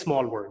it's a very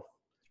small world.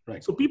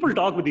 Right. So people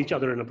talk with each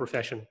other in a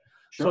profession.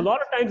 Sure. So a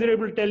lot of times they're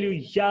able to tell you,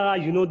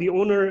 the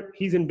owner,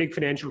 he's in big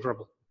financial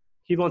trouble.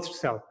 He wants to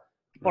sell.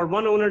 Or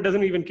one owner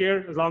doesn't even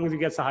care as long as he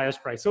gets the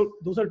highest price. So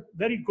those are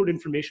very good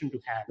information to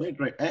have.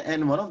 Right.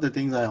 And one of the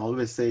things I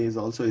always say is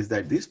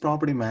that these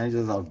property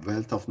managers are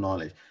wealth of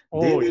knowledge.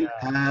 They will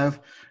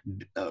have,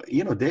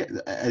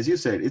 as you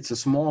said, it's a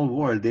small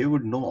world. They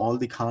would know all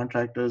the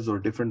contractors or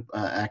different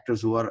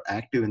actors who are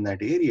active in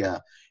that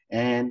area.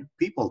 And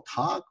people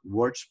talk,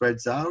 word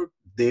spreads out.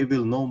 They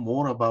will know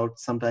more about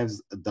sometimes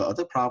the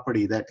other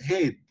property that,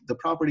 hey, the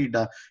property,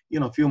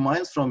 a few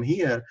miles from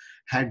here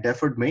had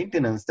deferred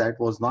maintenance that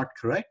was not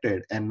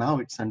corrected. And now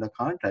it's under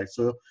contract.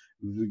 So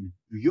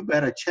you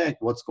better check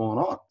what's going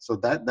on. So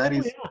that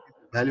is a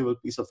valuable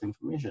piece of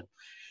information.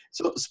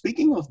 So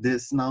speaking of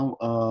this now,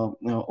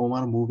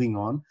 Omar, moving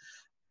on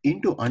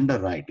into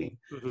underwriting.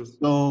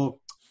 So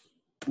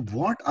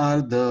what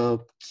are the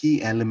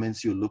key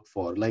elements you look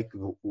for? Like,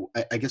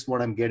 I guess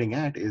what I'm getting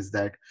at is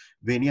that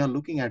when you're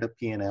looking at a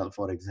P&L,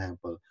 for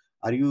example,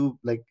 are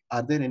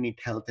there any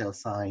telltale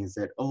signs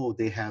that,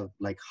 they have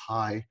like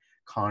high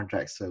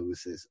contract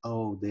services?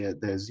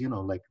 There's,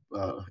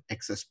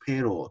 excess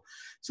payroll.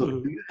 So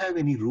do you have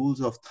any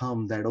rules of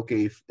thumb that,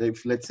 okay,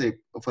 if let's say,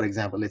 for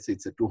example, let's say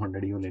it's a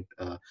 200 unit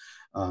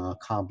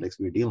complex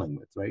we're dealing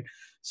with, right?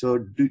 So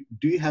do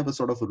you have a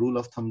sort of a rule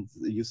of thumb?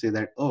 You say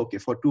that,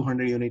 for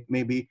 200 unit,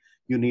 maybe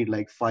you need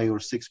like 5 or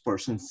 6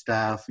 person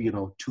staff,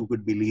 2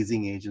 could be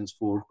leasing agents,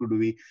 4 could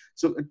be.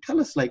 So tell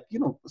us,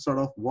 sort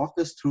of walk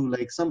us through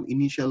like some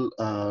initial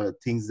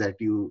things that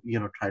you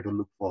try to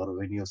look for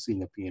when you're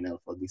seeing a P&L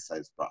for these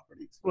size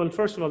properties. Well,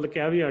 first of all, the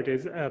caveat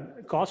is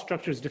cost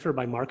structures differ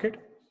by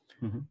market.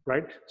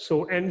 Right.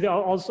 So, and they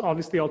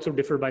also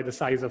differ by the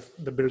size of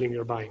the building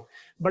you're buying,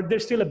 but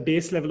there's still a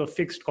base level of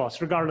fixed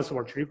costs, regardless of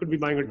what you could be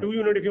buying a 2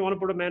 unit if you want to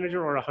put a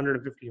manager, or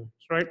 150 units,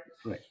 right?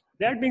 Right.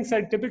 That being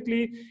said,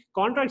 typically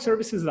contract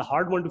services is a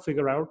hard one to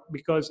figure out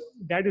because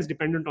that is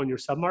dependent on your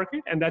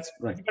submarket, and that's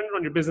dependent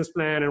on your business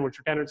plan and what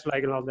your tenants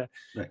like and all that.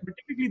 Right. But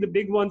typically the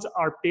big ones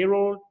are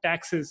payroll,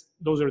 taxes,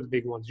 those are the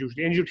big ones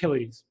usually, and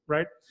utilities,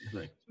 right?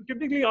 Right. So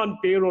typically on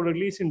payroll, at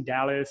least in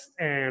Dallas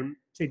and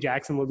say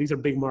Jacksonville, these are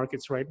big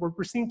markets, right? What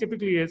we're seeing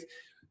typically is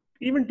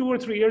even 2 or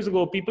 3 years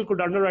ago, people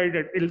could underwrite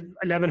at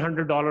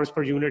 $1,100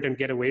 per unit and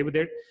get away with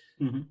it.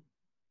 Mm-hmm.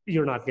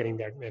 You're not getting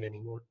that man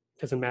anymore.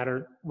 Doesn't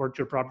matter what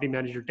your property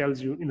manager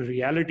tells you. In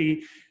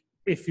reality,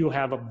 if you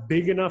have a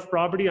big enough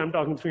property, I'm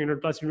talking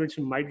 300 plus units,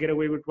 you might get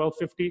away with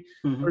 $1,250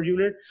 per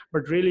unit.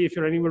 But really, if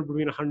you're anywhere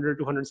between 100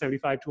 to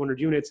 175, 200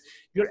 units,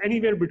 you're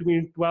anywhere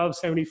between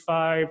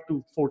 $1,275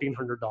 to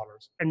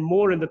 $1,400 and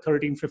more in the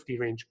 $1,350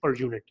 range per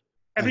unit.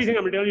 Everything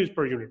I'm going to tell you is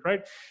per unit,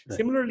 right?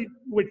 Similarly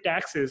with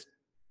taxes,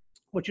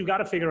 what you got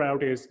to figure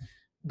out is,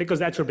 because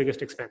that's your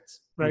biggest expense,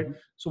 right?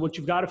 So what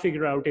you've got to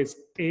figure out is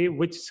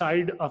which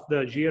side of the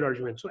year are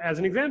you in? So as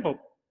an example,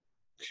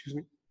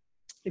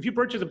 if you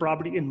purchase a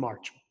property in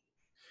March,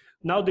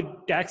 now the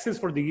taxes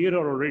for the year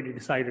are already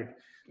decided.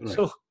 Right.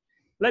 So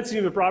let's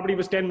say the property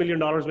was $10 million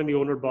when the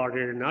owner bought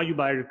it, and now you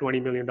buy it at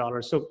 $20 million.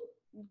 So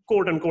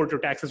quote unquote, your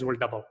taxes will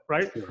double,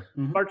 right? Sure.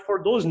 But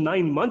for those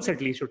 9 months,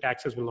 at least your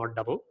taxes will not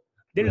double.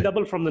 They'll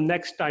double from the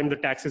next time the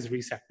tax is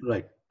reset.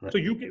 Right.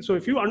 So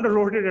if you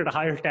underwrote it at a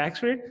higher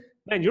tax rate,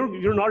 then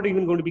you're not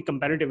even going to be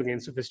competitive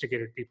against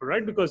sophisticated people,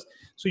 right? Because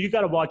so you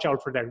got to watch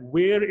out for that.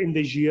 Where in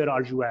the year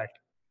are you at?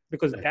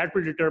 Because that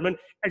will determine,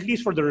 at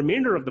least for the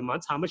remainder of the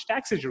months, how much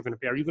taxes you're going to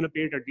pay. Are you going to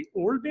pay it at the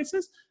old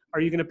basis? Or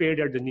are you going to pay it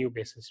at the new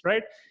basis,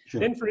 right? Sure.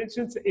 Then, for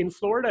instance, in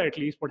Florida, at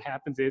least, what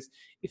happens is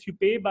if you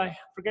pay by,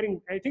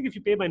 I think if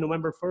you pay by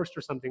November 1st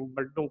or something,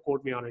 but don't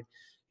quote me on it,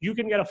 you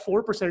can get a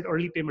 4%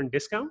 early payment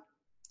discount.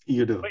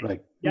 You do,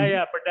 right?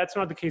 Yeah, but that's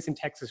not the case in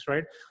Texas,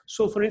 right?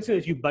 So for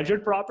instance, if you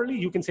budget properly,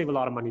 you can save a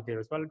lot of money there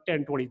as well,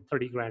 10, 20,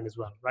 30 grand as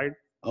well, right?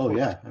 Oh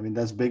yeah, I mean,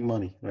 that's big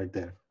money right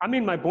there. I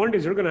mean, my point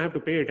is you're going to have to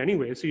pay it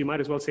anyway, so you might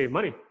as well save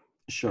money.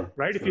 Sure.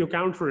 Right? Sure. If you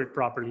account for it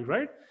properly,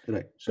 right?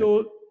 Right.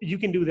 So you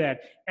can do that.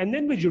 And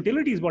then with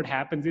utilities, what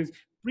happens is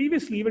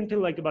previously, even till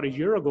like about a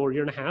year ago or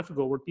year and a half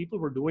ago, what people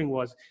were doing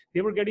was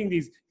they were getting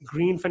these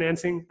green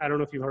financing. I don't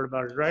know if you heard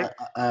about it, right?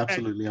 I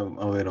absolutely am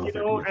aware of it.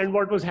 Yes. And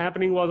what was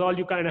happening was all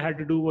you kind of had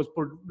to do was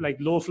put like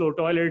low flow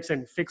toilets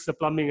and fix the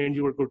plumbing and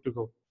you were good to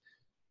go.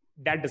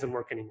 That doesn't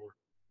work anymore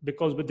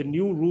because with the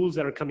new rules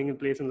that are coming in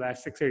place in the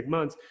last 6-8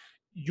 months,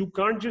 you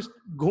can't just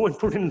go and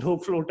put in low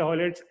flow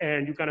toilets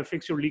and you kind of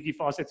fix your leaky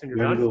faucets and you're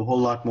done. You do a whole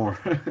lot more.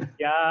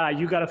 Yeah,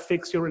 you got to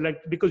fix your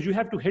because you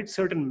have to hit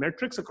certain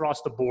metrics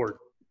across the board.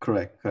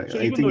 Correct. So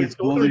I think it's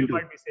total you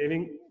might be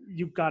saving,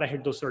 you got to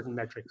hit those certain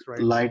metrics, right?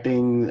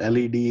 Lighting,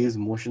 LEDs,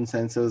 motion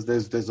sensors.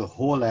 There's a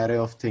whole array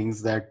of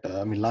things that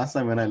I mean. Last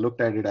time when I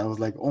looked at it, I was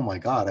like, oh my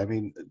god! I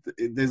mean,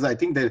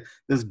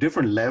 there's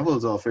different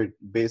levels of it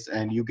based,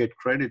 and you get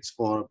credits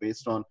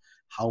based on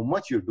how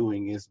much you're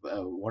doing. Is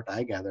what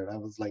I gathered. I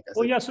was like,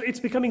 yeah. So it's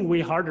becoming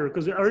way harder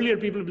because earlier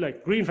people would be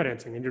like green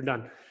financing and you're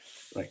done.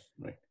 Right.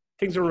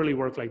 Things don't really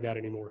work like that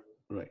anymore.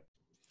 Right.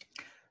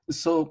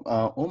 So,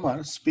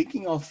 Omar,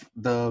 speaking of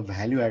the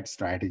value add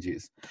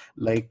strategies,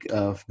 like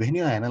when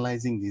you're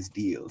analyzing these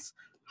deals,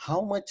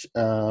 how much,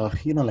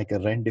 like a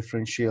rent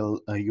differential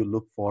you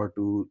look for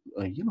to,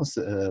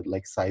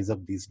 like size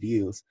up these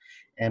deals?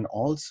 And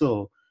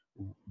also,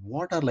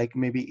 what are like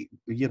maybe,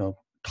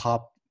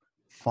 top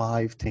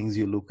 5 things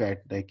you look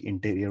at, like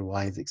interior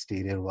wise,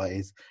 exterior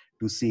wise,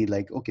 to see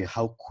like, okay,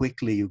 how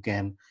quickly you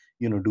can,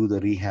 do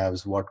the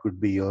rehabs, what could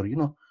be your,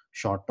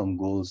 short-term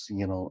goals,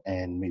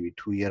 and maybe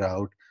 2-year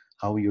out,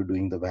 how you're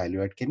doing the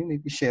value add. Can you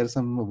maybe share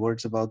some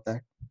words about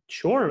that?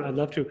 Sure, I'd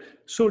love to.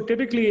 So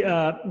typically,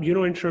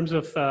 in terms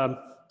of,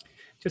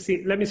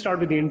 let me start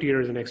with the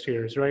interiors and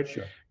exteriors, right?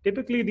 Sure.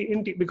 Typically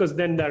because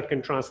then that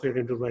can translate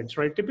into rents,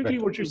 right? Typically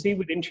what you're seeing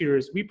with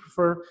interiors, we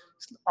prefer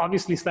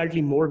obviously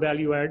slightly more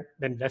value add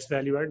than less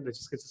value add, that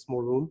just gets us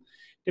more room.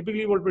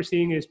 Typically what we're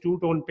seeing is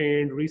 2-tone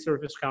paint,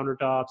 resurfaced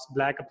countertops,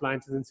 black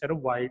appliances instead of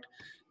white.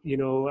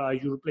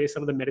 You replace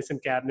some of the medicine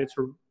cabinets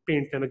or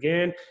paint them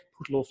again,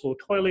 put low flow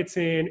toilets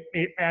in,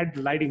 add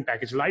lighting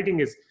package.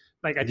 Lighting is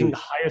like, I think the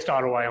highest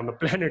ROI on the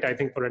planet, I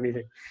think, for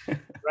anything,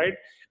 right?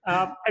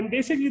 And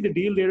basically the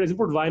deal there is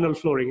put vinyl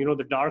flooring,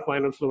 the dark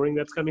vinyl flooring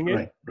that's coming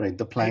in. Right.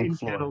 The plank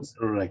floor.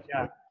 Right.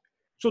 Yeah.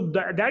 So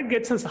that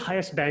gets us the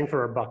highest bang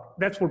for our buck.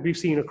 That's what we've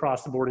seen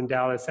across the board in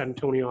Dallas, San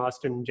Antonio,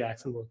 Austin,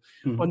 Jacksonville.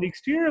 Mm-hmm. On the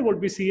exterior, what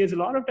we see is a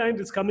lot of times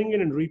it's coming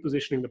in and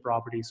repositioning the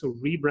property. So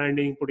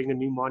rebranding, putting a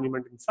new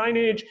monument and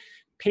signage,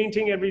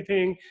 painting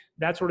everything,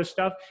 that sort of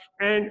stuff.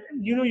 And,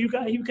 you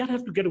got to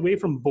have to get away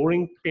from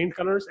boring paint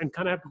colors and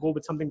kind of have to go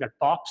with something that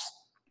pops,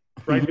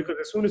 right? Mm-hmm. Because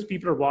as soon as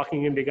people are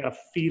walking in, they got to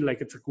feel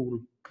like it's a cool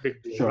big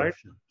deal, right?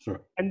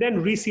 Sure. And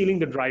then resealing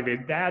the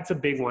driveway, that's a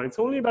big one. It's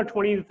only about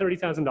 $20,000 to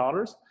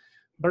 $30,000.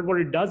 But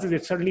what it does is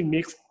it suddenly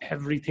makes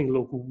everything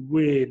look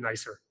way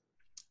nicer.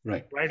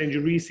 Right. And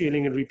you're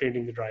resealing and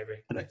repainting the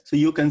driveway. Right. So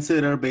you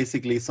consider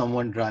basically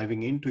someone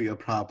driving into your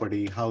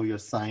property, how your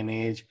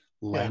signage,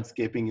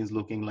 landscaping is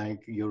looking like,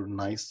 your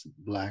nice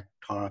black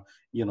tar,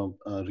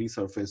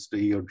 resurfaced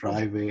your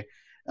driveway.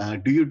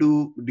 Do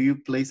you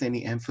place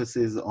any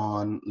emphasis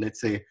on,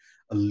 let's say,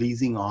 a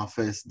leasing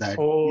office that?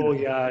 Oh,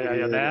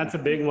 yeah. That's a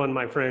big one,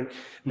 my friend.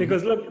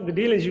 Because look, the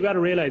deal is you got to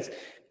realize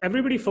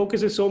everybody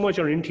focuses so much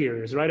on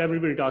interiors, right?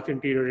 Everybody talks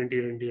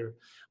interior.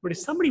 But if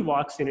somebody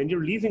walks in and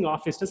your leasing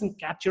office doesn't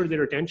capture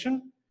their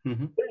attention,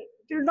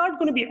 they're not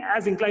going to be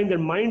as inclined. Their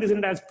mind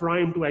isn't as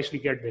primed to actually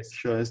get this.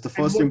 Sure, it's the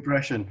first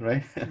impression,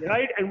 right?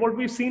 Right. And what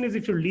we've seen is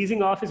if your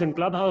leasing office and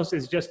clubhouse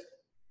is just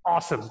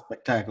awesome.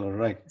 Spectacular,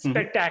 right?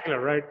 Spectacular,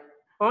 right?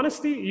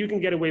 Honestly, you can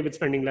get away with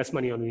spending less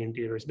money on the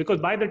interiors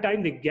because by the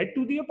time they get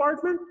to the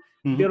apartment,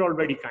 they're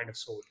already kind of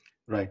sold.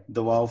 Right,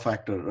 the wow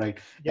factor, right?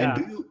 Yeah.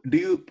 And do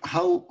you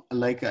how,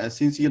 like,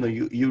 since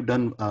you've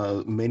done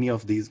many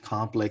of these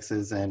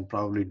complexes and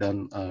probably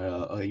done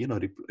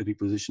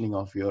repositioning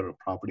of your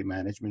property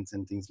managements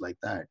and things like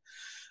that,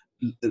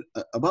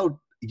 about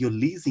your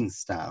leasing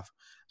staff,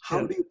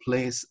 how do you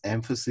place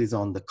emphasis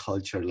on the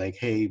culture? Like,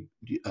 hey,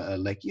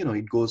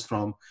 it goes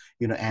from,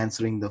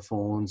 answering the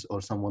phones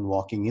or someone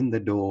walking in the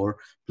door,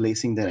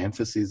 placing their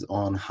emphasis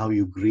on how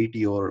you greet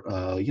your,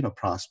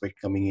 prospect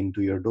coming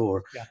into your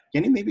door. Yeah.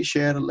 Can you maybe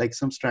share like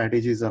some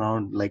strategies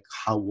around like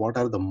what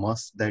are the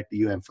musts that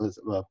you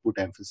put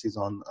emphasis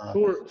on?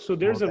 Sure. So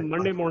there's a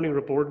Monday morning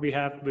report we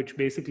have, which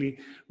basically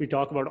we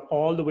talk about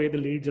all the way the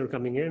leads are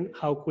coming in,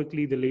 how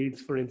quickly the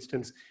leads, for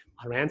instance,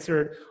 are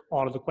answered,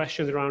 all of the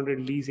questions around it,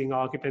 leasing,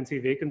 occupancy,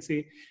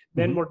 vacancy.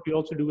 Then what we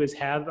also do is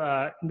have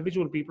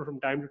individual people from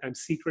time to time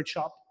secret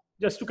shop,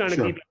 just to kind of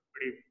keep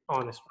everybody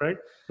honest, right?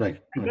 Right.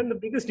 And then the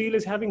biggest deal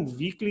is having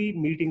weekly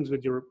meetings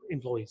with your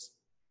employees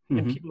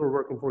and people who are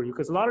working for you.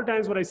 Because a lot of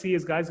times what I see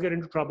is guys get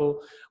into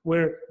trouble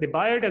where they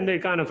buy it and they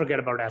kind of forget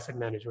about asset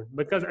management.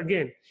 Because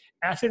again,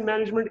 asset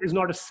management is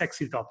not a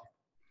sexy topic.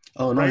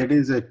 Oh, no, It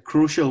is a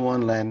crucial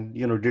one, and,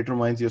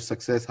 determines your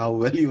success, how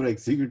well you're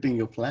executing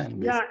your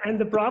plan. Basically. Yeah, and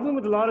the problem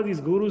with a lot of these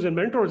gurus and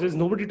mentors is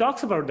nobody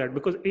talks about that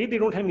because A, they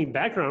don't have any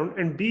background,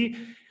 and B,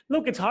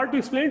 look, it's hard to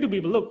explain to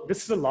people, look,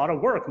 this is a lot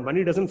of work.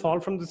 Money doesn't fall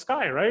from the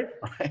sky, right?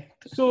 Right.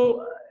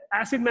 So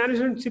asset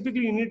management,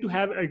 typically you need to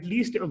have at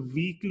least a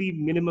weekly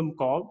minimum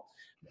call.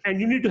 And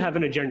you need to have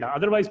an agenda.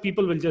 Otherwise,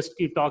 people will just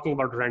keep talking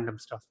about random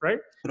stuff, right?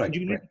 Right.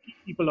 You need to keep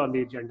people on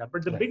the agenda.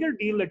 But the bigger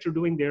deal that you're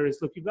doing there is,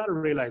 look, you've got to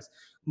realize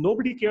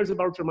nobody cares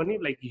about your money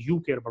like you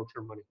care about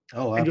your money.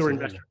 Oh, and absolutely. your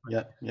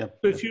investment. Yeah.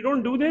 So if you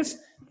don't do this,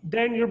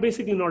 then you're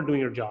basically not doing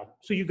your job.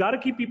 So you got to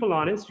keep people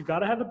honest. You got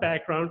to have a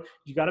background.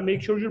 You got to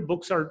make sure your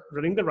books are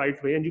running the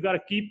right way. And you got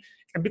to keep,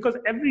 and because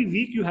every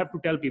week you have to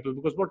tell people,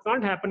 because what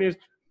can't happen is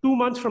 2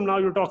 months from now,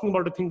 you're talking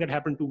about a thing that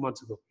happened 2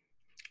 months ago.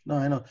 No,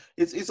 I know.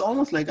 It's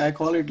almost like, I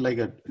call it like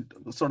a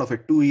sort of a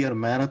 2-year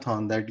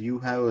marathon, that you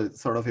have a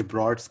sort of a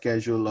broad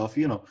schedule of,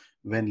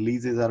 when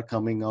leases are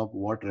coming up,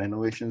 what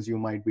renovations you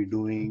might be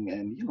doing,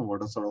 and,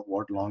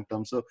 what long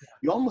term. So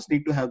you almost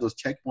need to have those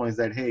checkpoints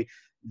that, hey,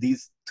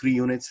 these 3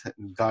 units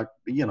got,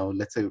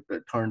 let's say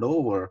turned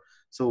over.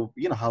 So,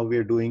 how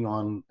we're doing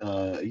on,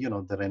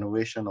 the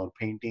renovation or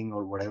painting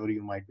or whatever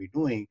you might be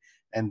doing.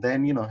 And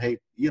then, hey,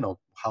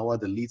 how are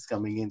the leads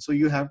coming in? So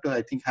you have to,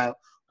 I think, have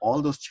all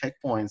those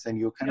checkpoints, and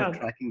you're kind of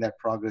tracking that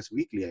progress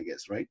weekly, I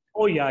guess, right?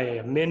 Oh,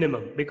 yeah,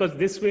 minimum. Because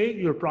this way,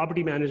 your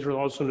property manager will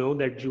also know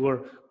that you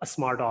are a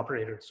smart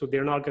operator. So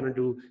they're not going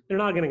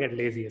to get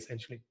lazy,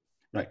 essentially.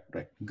 Right.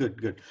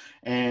 Good.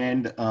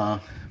 And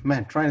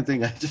man, trying to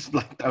think, I just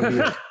blanked out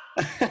here.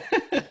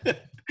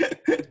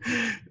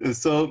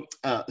 So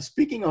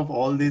speaking of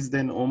all this,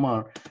 then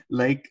Omar,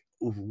 like,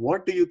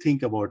 what do you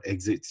think about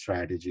exit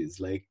strategies?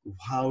 Like,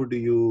 how do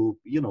you,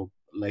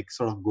 like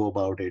sort of go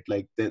about it?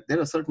 Like there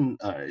are certain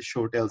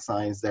show tell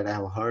signs that I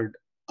have heard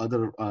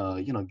other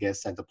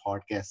guests at the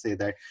podcast say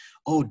that,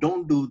 oh,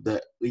 don't do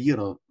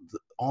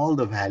all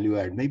the value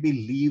add, maybe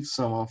leave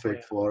some of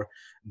it for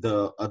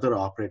the other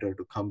operator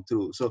to come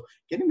through. So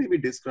can you maybe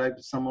describe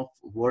some of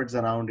words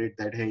around it,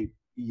 that, hey,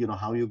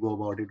 how you go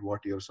about it,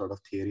 what your sort of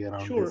theory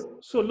around this?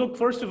 So look,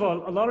 first of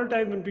all, a lot of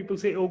times when people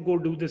say, oh, go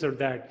do this or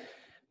that,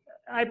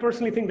 I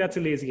personally think that's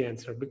a lazy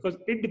answer, because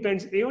it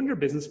depends A, on your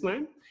business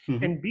plan,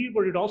 and B,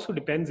 what it also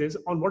depends is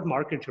on what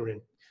market you're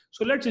in.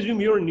 So let's assume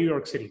you're in New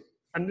York City.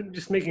 I'm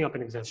just making up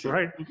an example,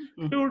 right?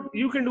 Dude,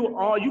 you can do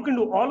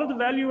all of the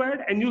value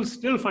add, and you'll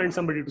still find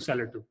somebody to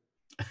sell it to,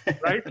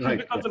 right?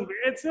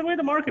 It's the way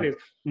the market is.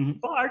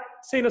 But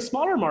say in a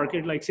smaller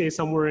market, like say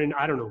somewhere in,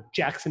 I don't know,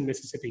 Jackson,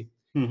 Mississippi,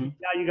 you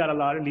got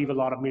to leave a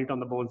lot of meat on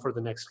the bone for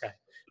the next guy,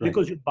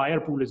 because your buyer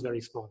pool is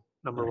very small,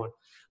 number one.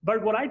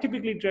 But what I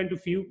typically tend to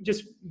feel,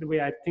 just the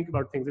way I think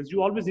about things, is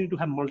you always need to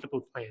have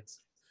multiple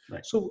plans.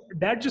 Right. So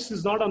that just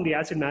is not on the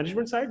asset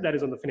management side, that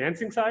is on the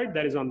financing side,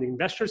 that is on the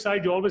investor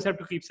side. You always have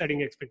to keep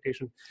setting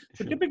expectations.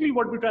 So typically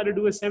what we try to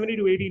do is 70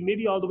 to 80,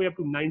 maybe all the way up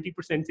to 90%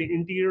 say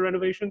interior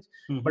renovations,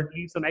 but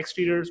leave some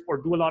exteriors, or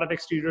do a lot of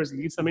exteriors,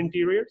 leave some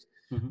interiors.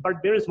 But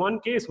there is one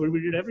case where we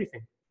did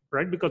everything,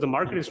 right? Because the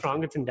market is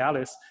strong, it's in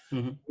Dallas.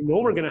 We know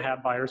we're going to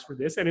have buyers for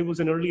this. And it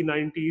was an early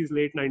 90s,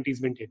 late 90s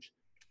vintage.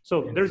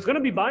 So there's going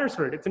to be buyers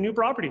for it. It's a new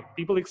property.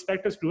 People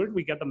expect us to do it.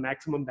 We get the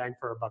maximum bang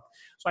for our buck.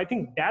 So I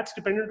think that's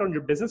dependent on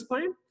your business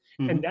plan,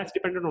 and that's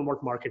dependent on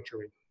what market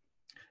you're in.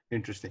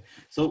 Interesting.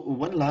 So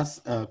one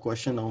last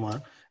question,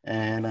 Omar,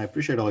 and I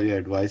appreciate all your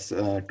advice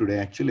today,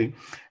 actually.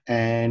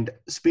 And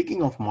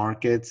speaking of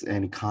markets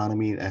and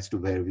economy as to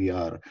where we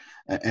are,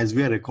 as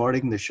we are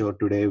recording the show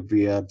today,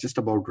 we are just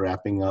about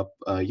wrapping up,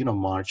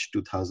 March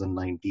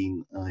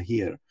 2019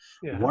 here.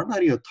 Yeah. What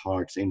are your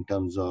thoughts in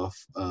terms of,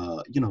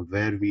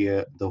 where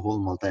the whole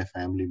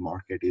multifamily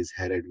market is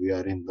headed? We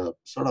are in the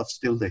sort of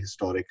still the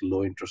historic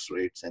low interest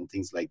rates and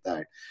things like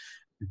that.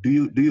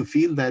 Do you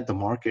feel that the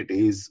market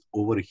is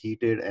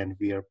overheated and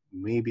we are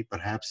maybe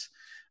perhaps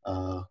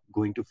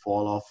going to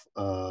fall off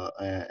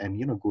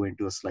and go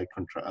into a slight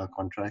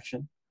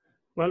contraction?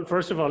 Well,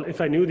 first of all, if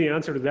I knew the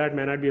answer to that,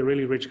 man, I'd be a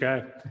really rich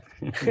guy.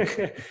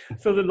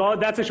 So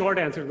that's a short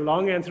answer. The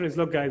long answer is,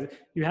 look, guys,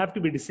 you have to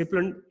be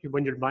disciplined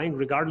when you're buying,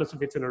 regardless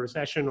if it's in a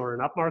recession or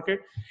an up market.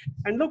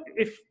 And look,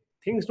 if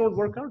things don't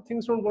work out,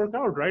 things don't work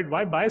out, right?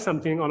 Why buy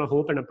something on a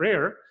hope and a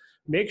prayer?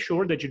 Make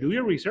sure that you do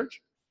your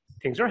research.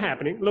 Things are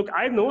happening. Look,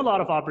 I know a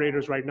lot of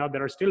operators right now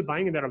that are still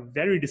buying and that are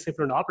very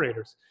disciplined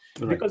operators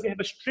because they have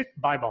a strict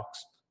buy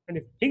box. And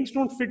if things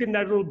don't fit in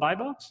that little buy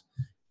box,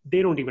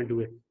 they don't even do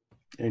it.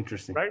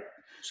 Interesting. Right?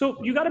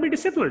 So you got to be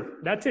disciplined.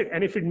 That's it.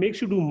 And if it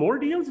makes you do more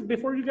deals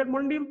before you get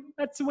one deal,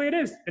 that's the way it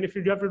is. And if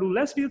you have to do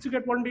less deals to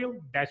get one deal,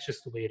 that's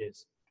just the way it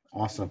is.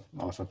 Awesome.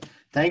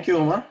 Thank you,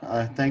 Omar.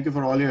 Thank you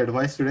for all your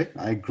advice today.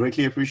 I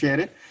greatly appreciate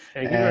it.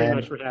 Thank you very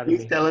much for having me.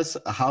 Please tell us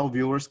how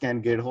viewers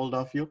can get hold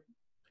of you.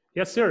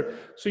 Yes, sir.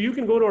 So you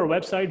can go to our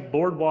website,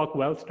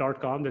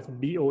 boardwalkwealth.com. That's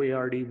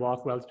BOARD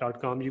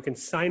walkwealth.com. You can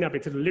sign up.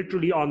 It's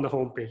literally on the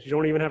homepage. You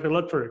don't even have to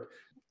look for it.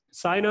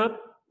 Sign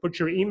up, put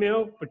your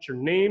email, put your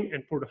name,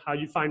 and put how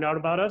you find out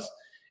about us.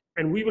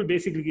 And we will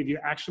basically give you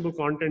actionable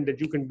content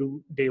that you can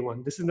do day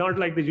one. This is not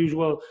like the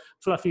usual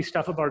fluffy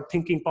stuff about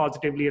thinking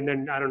positively and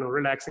then,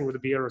 relaxing with a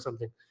beer or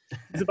something.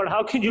 It's about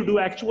how can you do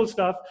actual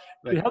stuff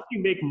to help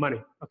you make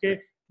money,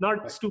 okay?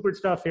 Not stupid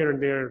stuff here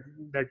and there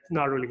that's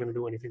not really going to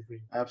do anything for you.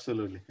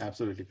 Absolutely.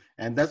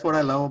 And that's what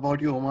I love about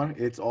you, Omar.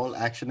 It's all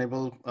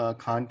actionable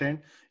content.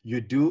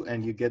 You do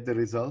and you get the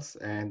results.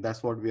 And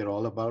that's what we are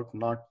all about.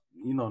 Not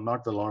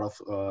a lot of,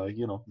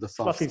 the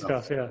soft fluffy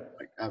stuff. Yeah.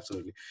 Like,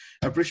 absolutely.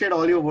 I appreciate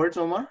all your words,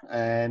 Omar.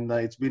 And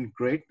it's been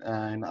great.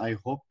 And I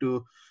hope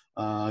to,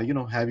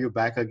 have you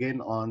back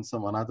again on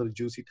another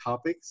juicy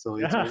topic. So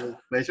it's always a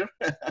pleasure.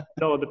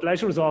 No, the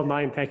pleasure was all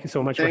mine. Thank you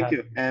so much. Thank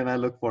you. And I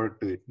look forward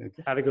to it.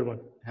 Okay. Have a good one.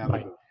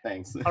 Bye.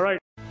 Thanks. All right.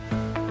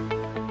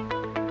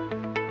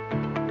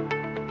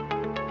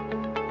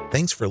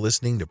 Thanks for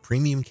listening to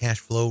Premium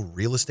Cashflow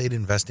Real Estate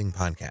Investing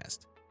Podcast.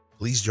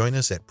 Please join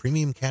us at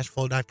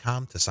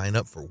premiumcashflow.com to sign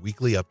up for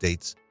weekly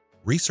updates,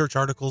 research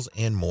articles,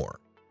 and more.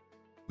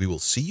 We will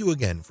see you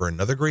again for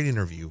another great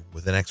interview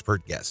with an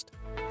expert guest.